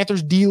push the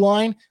Panthers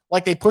D-line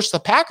like they pushed the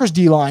Packers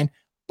D-line.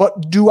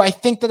 But do I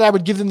think that I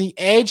would give them the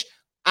edge?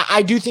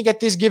 I do think at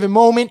this given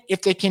moment,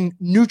 if they can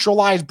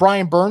neutralize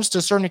Brian Burns to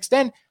a certain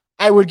extent,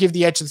 I would give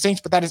the edge to the Saints,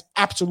 but that is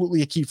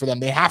absolutely a key for them.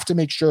 They have to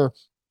make sure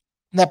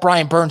that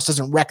Brian Burns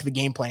doesn't wreck the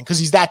game plan because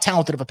he's that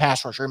talented of a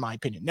pass rusher, in my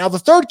opinion. Now, the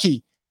third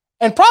key,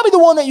 and probably the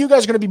one that you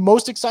guys are going to be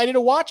most excited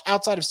to watch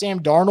outside of Sam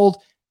Darnold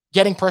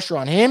getting pressure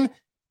on him,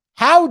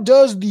 how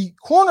does the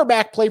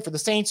cornerback play for the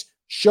Saints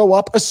show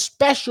up,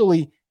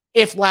 especially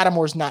if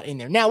Lattimore's not in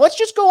there. Now, let's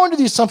just go under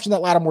the assumption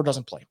that Lattimore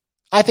doesn't play.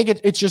 I think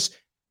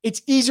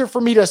it's easier for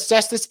me to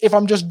assess this if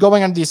I'm just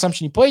going under the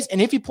assumption he plays.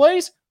 And if he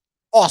plays,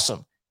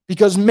 awesome.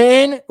 Because,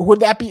 man, would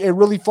that be a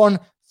really fun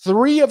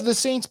 3 of the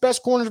Saints'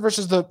 best corners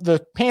versus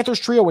the Panthers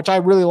trio, which I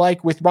really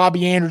like with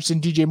Robbie Anderson,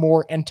 DJ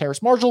Moore, and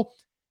Terrace Marshall.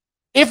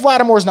 If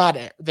Lattimore's not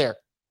there,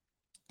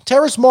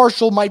 Terrace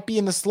Marshall might be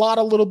in the slot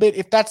a little bit.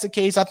 If that's the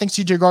case, I think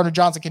CJ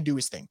Gardner-Johnson can do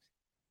his thing.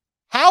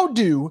 How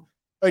do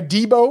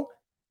Adebo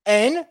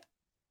and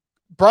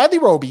Bradley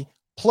Roby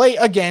play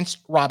against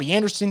Robbie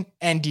Anderson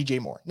and DJ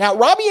Moore? Now,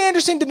 Robbie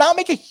Anderson did not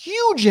make a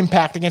huge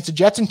impact against the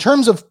Jets in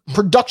terms of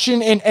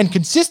production and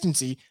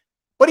consistency,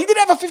 but he did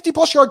have a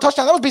 50-plus yard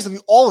touchdown. That was basically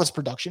all his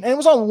production, and it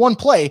was on one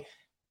play.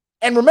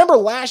 And remember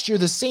last year,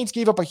 the Saints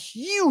gave up a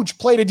huge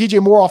play to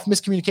DJ Moore off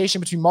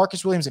miscommunication between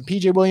Marcus Williams and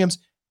PJ Williams.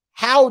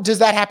 How does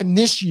that happen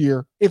this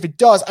year? If it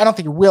does, I don't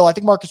think it will. I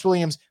think Marcus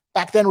Williams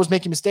back then was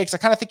making mistakes. I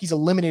kind of think he's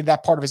eliminated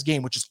that part of his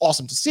game, which is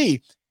awesome to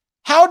see.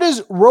 How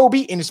does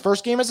Roby in his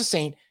first game as a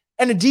Saint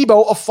and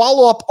Adebo, a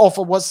follow-up off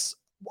of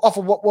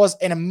what was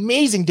an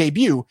amazing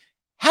debut,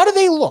 how do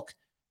they look?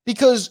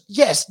 Because,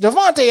 yes,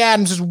 Davante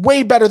Adams is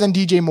way better than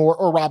DJ Moore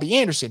or Robbie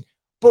Anderson,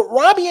 but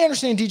Robbie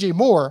Anderson and DJ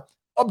Moore,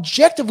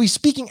 objectively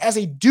speaking as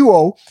a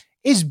duo,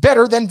 is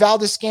better than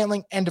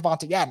Valdes-Scantling and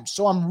Davante Adams.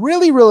 So I'm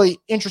really, really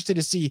interested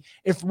to see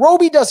if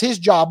Roby does his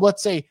job,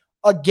 let's say,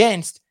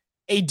 against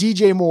a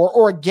DJ Moore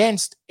or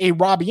against a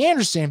Robbie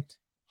Anderson,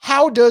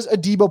 how does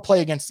Adebo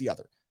play against the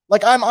other?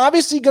 Like, I'm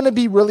obviously going to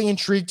be really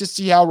intrigued to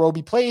see how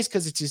Roby plays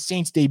because it's his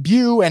Saints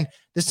debut, and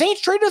the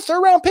Saints traded a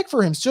 3rd-round pick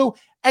for him. So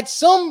at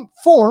some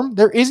form,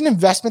 there is an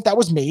investment that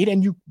was made,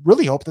 and you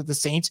really hope that the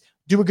Saints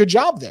do a good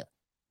job there.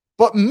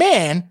 But,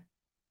 man,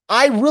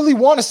 I really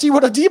want to see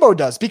what Adebo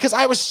does because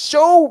I was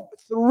so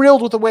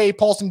thrilled with the way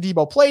Paulson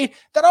Adebo played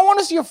that I want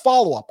to see a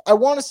follow-up. I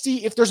want to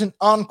see if there's an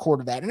encore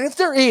to that. And if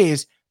there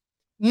is,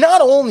 not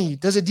only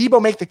does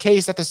Adebo make the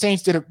case that the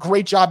Saints did a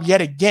great job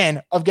yet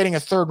again of getting a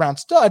 3rd-round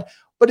stud,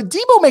 but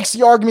Adebo makes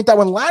the argument that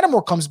when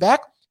Lattimore comes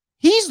back,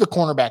 he's the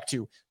cornerback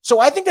too. So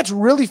I think that's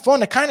really fun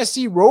to kind of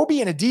see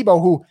Roby and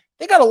Adebo, who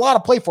they got a lot to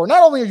play for.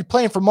 Not only are you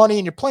playing for money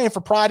and you're playing for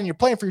pride and you're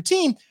playing for your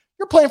team,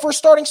 you're playing for a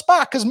starting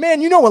spot. Because,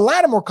 man, when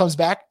Lattimore comes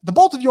back, the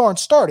both of you aren't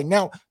starting.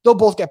 Now, they'll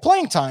both get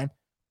playing time,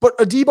 but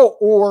Adebo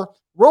or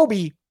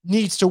Roby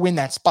needs to win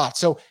that spot.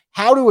 So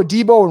how do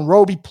Adebo and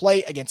Roby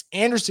play against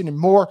Anderson and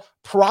Moore?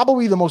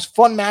 Probably the most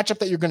fun matchup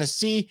that you're going to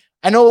see.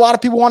 I know a lot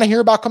of people want to hear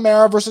about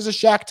Kamara versus a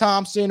Shaq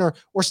Thompson or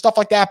stuff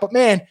like that, but,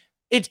 man,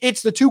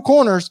 it's the 2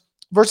 corners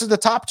versus the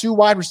top 2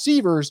 wide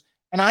receivers,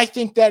 and I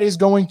think that is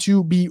going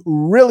to be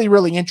really,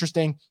 really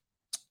interesting.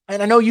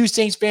 And I know you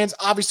Saints fans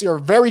obviously are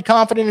very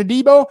confident in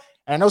Adebo,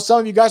 and I know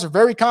some of you guys are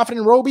very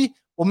confident in Roby.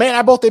 Well, man,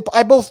 I hope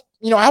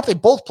they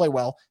both play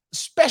well,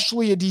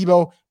 especially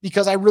Adebo,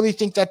 because I really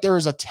think that there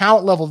is a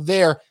talent level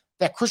there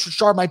that Chris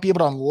Richard might be able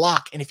to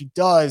unlock. And if he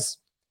does,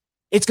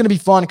 it's going to be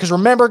fun. Because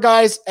remember,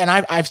 guys, and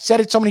I've said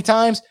it so many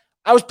times,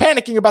 I was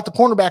panicking about the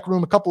cornerback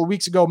room a couple of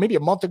weeks ago, maybe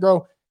a month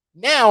ago.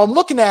 Now I'm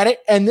looking at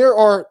it, and there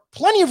are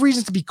plenty of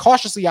reasons to be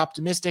cautiously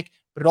optimistic,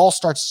 but it all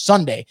starts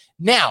Sunday.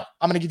 Now,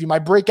 I'm going to give you my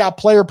breakout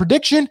player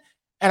prediction,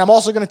 and I'm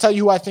also going to tell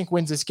you who I think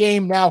wins this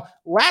game. Now,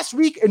 last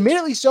week,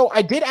 admittedly so,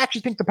 I did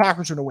actually think the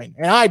Packers were going to win.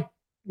 And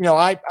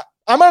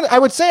I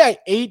would say I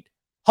ate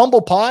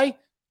humble pie,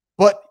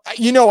 but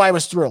I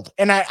was thrilled.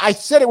 And I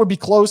said it would be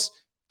close.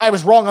 I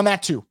was wrong on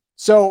that too.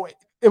 So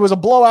it was a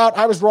blowout.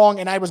 I was wrong,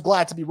 and I was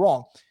glad to be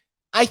wrong.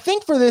 I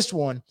think for this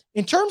one,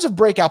 in terms of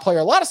breakout player,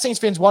 a lot of Saints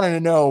fans wanted to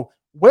know,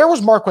 where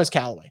was Marquez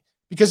Callaway?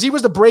 Because he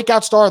was the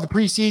breakout star of the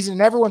preseason,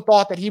 and everyone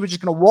thought that he was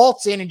just going to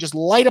waltz in and just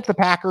light up the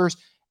Packers,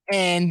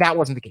 and that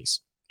wasn't the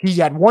case. He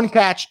had 1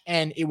 catch,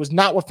 and it was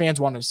not what fans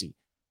wanted to see.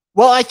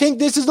 Well, I think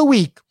this is the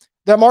week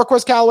that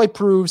Marquez Callaway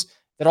proves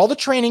that all the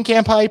training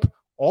camp hype,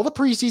 all the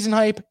preseason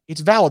hype, it's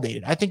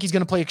validated. I think he's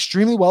going to play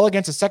extremely well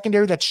against a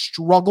secondary that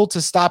struggled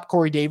to stop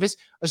Corey Davis,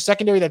 a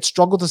secondary that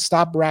struggled to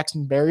stop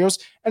Braxton Berrios,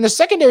 and a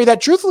secondary that,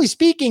 truthfully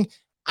speaking,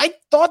 I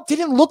thought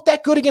didn't look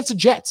that good against the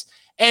Jets.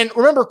 And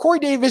remember, Corey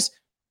Davis,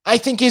 I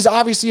think, is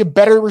obviously a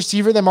better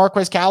receiver than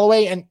Marquez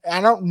Callaway, and I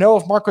don't know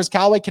if Marquez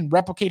Callaway can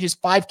replicate his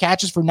 5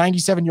 catches for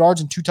 97 yards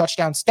and 2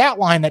 touchdowns stat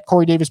line that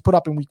Corey Davis put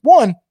up in week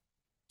 1,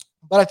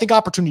 but I think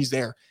opportunity is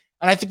there.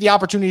 And I think the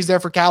opportunity is there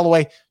for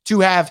Callaway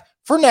to have,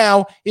 for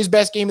now, his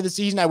best game of the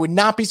season. I would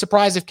not be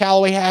surprised if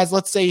Callaway has,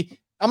 let's say,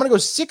 I'm going to go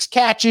 6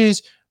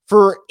 catches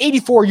for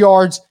 84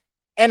 yards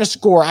and a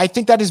score. I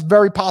think that is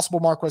very possible,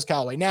 Marquez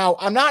Callaway. Now,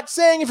 I'm not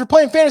saying if you're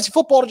playing fantasy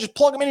football to just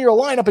plug him into your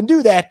lineup and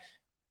do that,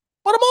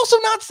 but I'm also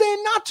not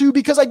saying not to,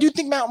 because I do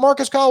think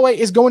Marquez Callaway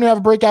is going to have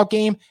a breakout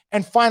game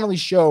and finally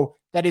show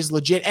that is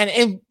legit.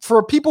 And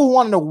for people who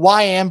want to know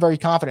why I am very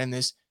confident in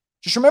this,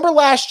 just remember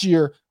last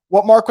year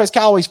what Marquez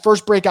Callaway's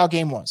first breakout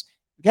game was.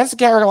 Against the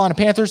Carolina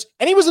Panthers,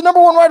 and he was the number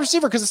 1 wide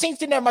receiver because the Saints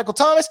didn't have Michael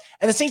Thomas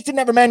and the Saints didn't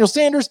have Emmanuel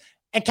Sanders,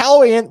 and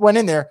Callaway went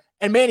in there,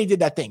 and man, he did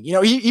that thing.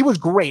 He was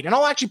great. And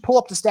I'll actually pull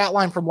up the stat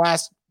line from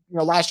last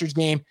year's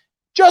game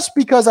just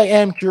because I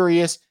am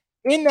curious.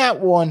 In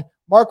that one,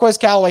 Marquez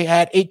Callaway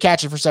had 8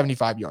 catches for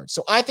 75 yards.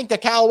 So I think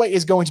that Callaway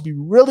is going to be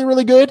really,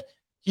 really good.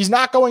 He's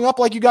not going up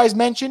like you guys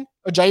mentioned,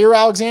 Jair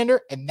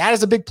Alexander, and that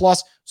is a big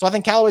plus. So I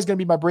think Callaway is going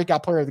to be my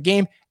breakout player of the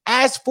game.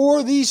 As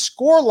for the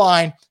score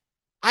line,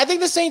 I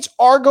think the Saints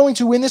are going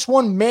to win this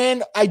one.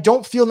 Man, I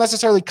don't feel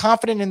necessarily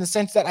confident in the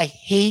sense that I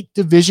hate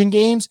division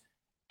games.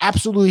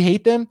 Absolutely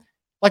hate them.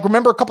 Like,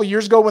 remember a couple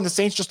years ago when the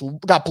Saints just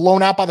got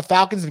blown out by the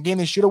Falcons in a game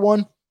they should have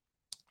won?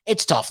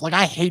 It's tough. Like,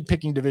 I hate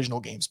picking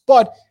divisional games.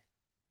 But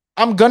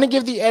I'm going to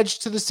give the edge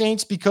to the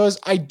Saints because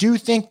I do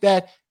think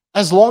that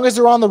as long as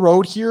they're on the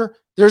road here,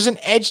 there's an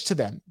edge to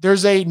them.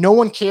 There's a no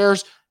one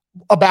cares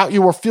about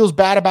you or feels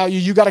bad about you.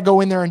 You got to go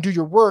in there and do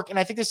your work. And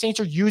I think the Saints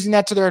are using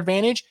that to their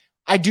advantage.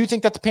 I do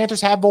think that the Panthers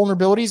have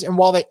vulnerabilities. And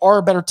while they are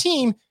a better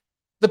team,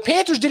 the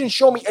Panthers didn't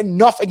show me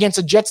enough against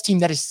a Jets team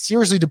that is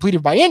seriously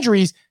depleted by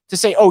injuries to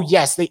say, oh,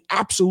 yes, they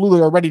absolutely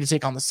are ready to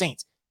take on the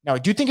Saints. Now, I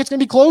do think it's going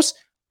to be close.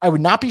 I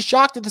would not be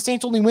shocked if the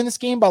Saints only win this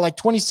game by like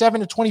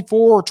 27-24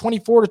 or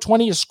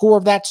 24-20, a score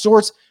of that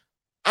sort.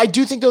 I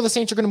do think, though, the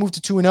Saints are going to move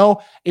to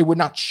 2-0. It would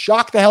not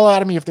shock the hell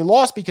out of me if they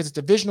lost because it's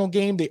a divisional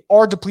game. They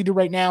are depleted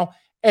right now.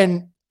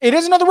 And it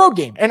is another road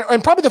game. And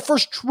probably the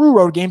first true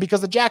road game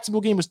because the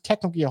Jacksonville game was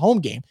technically a home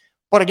game.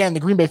 But again, the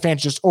Green Bay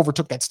fans just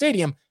overtook that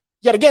stadium.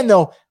 Yet again,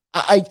 though,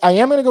 I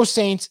am going to go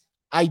Saints.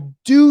 I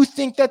do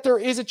think that there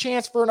is a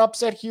chance for an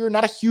upset here.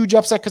 Not a huge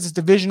upset because it's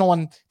divisional.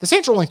 And the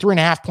Saints are only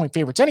 3.5-point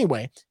favorites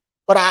anyway.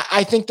 But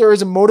I think there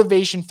is a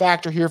motivation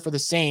factor here for the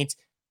Saints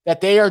that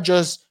they are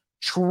just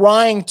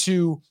trying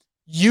to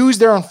use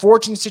their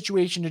unfortunate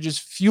situation to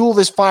just fuel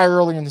this fire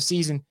earlier in the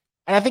season.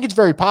 And I think it's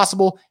very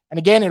possible. And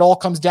again, it all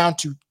comes down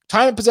to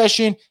time of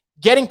possession,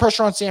 getting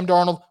pressure on Sam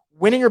Darnold,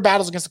 winning your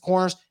battles against the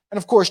corners. And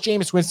of course,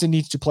 Jameis Winston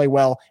needs to play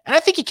well. And I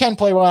think he can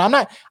play well.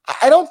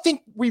 I don't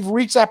think we've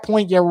reached that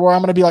point yet where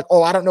I'm going to be like,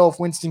 oh, I don't know if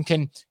Winston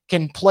can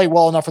play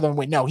well enough for them to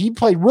win. No, he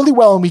played really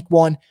well in week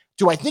 1.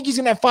 Do I think he's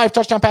going to have 5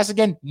 touchdown passes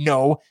again?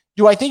 No.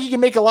 Do I think he can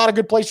make a lot of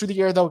good plays through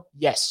the air though?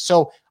 Yes.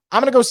 So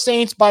I'm going to go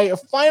Saints by a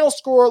final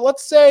score.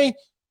 Let's say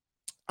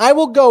I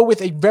will go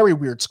with a very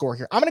weird score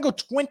here. I'm going to go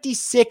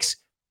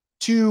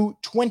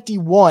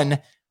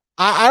 26-21.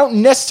 I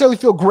don't necessarily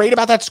feel great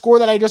about that score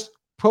that I just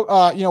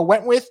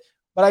went with,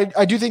 but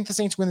I do think the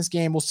Saints win this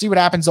game. We'll see what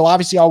happens, though.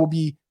 Obviously, I will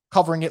be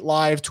covering it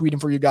live, tweeting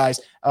for you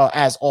guys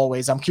as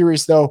always. I'm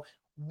curious, though,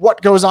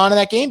 what goes on in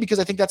that game because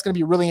I think that's going to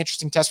be a really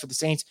interesting test for the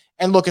Saints.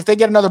 And look, if they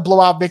get another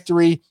blowout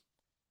victory,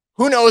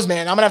 who knows,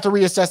 man? I'm going to have to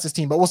reassess this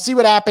team, but we'll see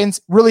what happens.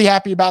 Really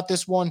happy about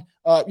this one.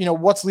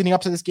 What's leading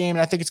up to this game.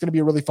 And I think it's going to be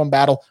a really fun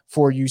battle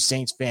for you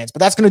Saints fans. But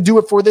that's going to do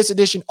it for this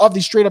edition of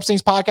the Straight Up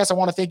Saints podcast. I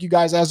want to thank you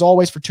guys, as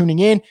always, for tuning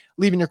in,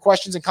 leaving your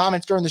questions and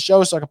comments during the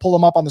show so I can pull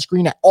them up on the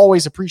screen. I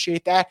always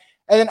appreciate that.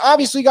 And then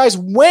obviously, guys,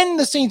 when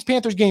the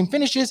Saints-Panthers game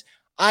finishes,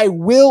 I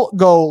will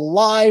go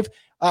live.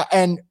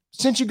 And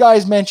since you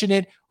guys mentioned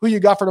it, who you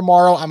got for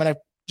tomorrow, I'm going to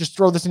just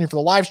throw this in here for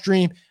the live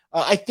stream.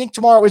 I think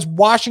tomorrow is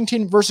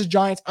Washington versus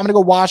Giants. I'm going to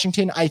go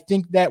Washington. I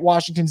think that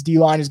Washington's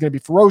D-line is going to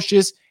be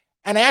ferocious.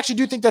 And I actually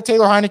do think that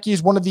Taylor Heinicke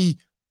is one of the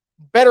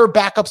better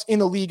backups in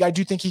the league. I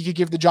do think he could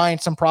give the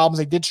Giants some problems.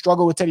 They did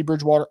struggle with Teddy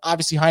Bridgewater.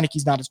 Obviously,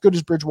 Heinicke's not as good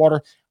as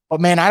Bridgewater.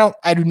 But, man,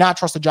 I do not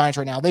trust the Giants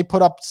right now. They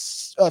put up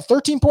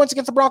 13 points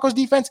against the Broncos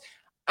defense.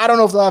 I don't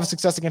know if they'll have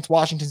success against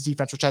Washington's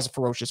defense, which has a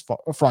ferocious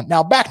front.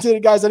 Now, back to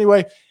it, guys,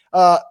 anyway.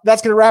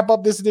 That's going to wrap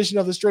up this edition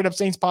of the Straight Up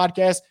Saints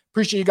podcast.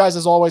 Appreciate you guys,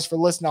 as always, for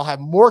listening. I'll have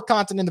more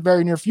content in the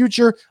very near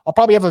future. I'll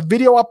probably have a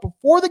video up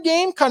before the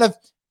game, kind of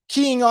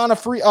keying on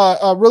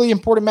a really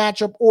important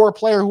matchup or a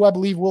player who I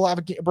believe will have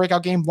a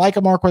breakout game like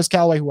a Marquez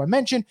Callaway, who I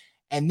mentioned.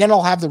 And then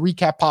I'll have the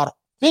recap pod.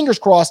 Fingers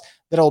crossed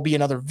that it'll be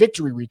another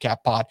victory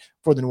recap pod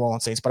for the New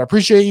Orleans Saints. But I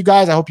appreciate you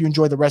guys. I hope you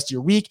enjoy the rest of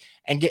your week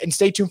and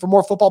stay tuned for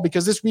more football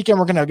because this weekend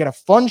we're going to get a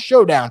fun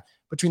showdown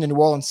between the New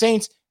Orleans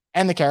Saints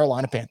and the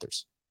Carolina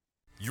Panthers.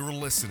 You're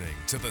listening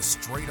to the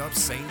Straight Up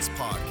Saints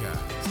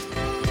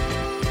podcast.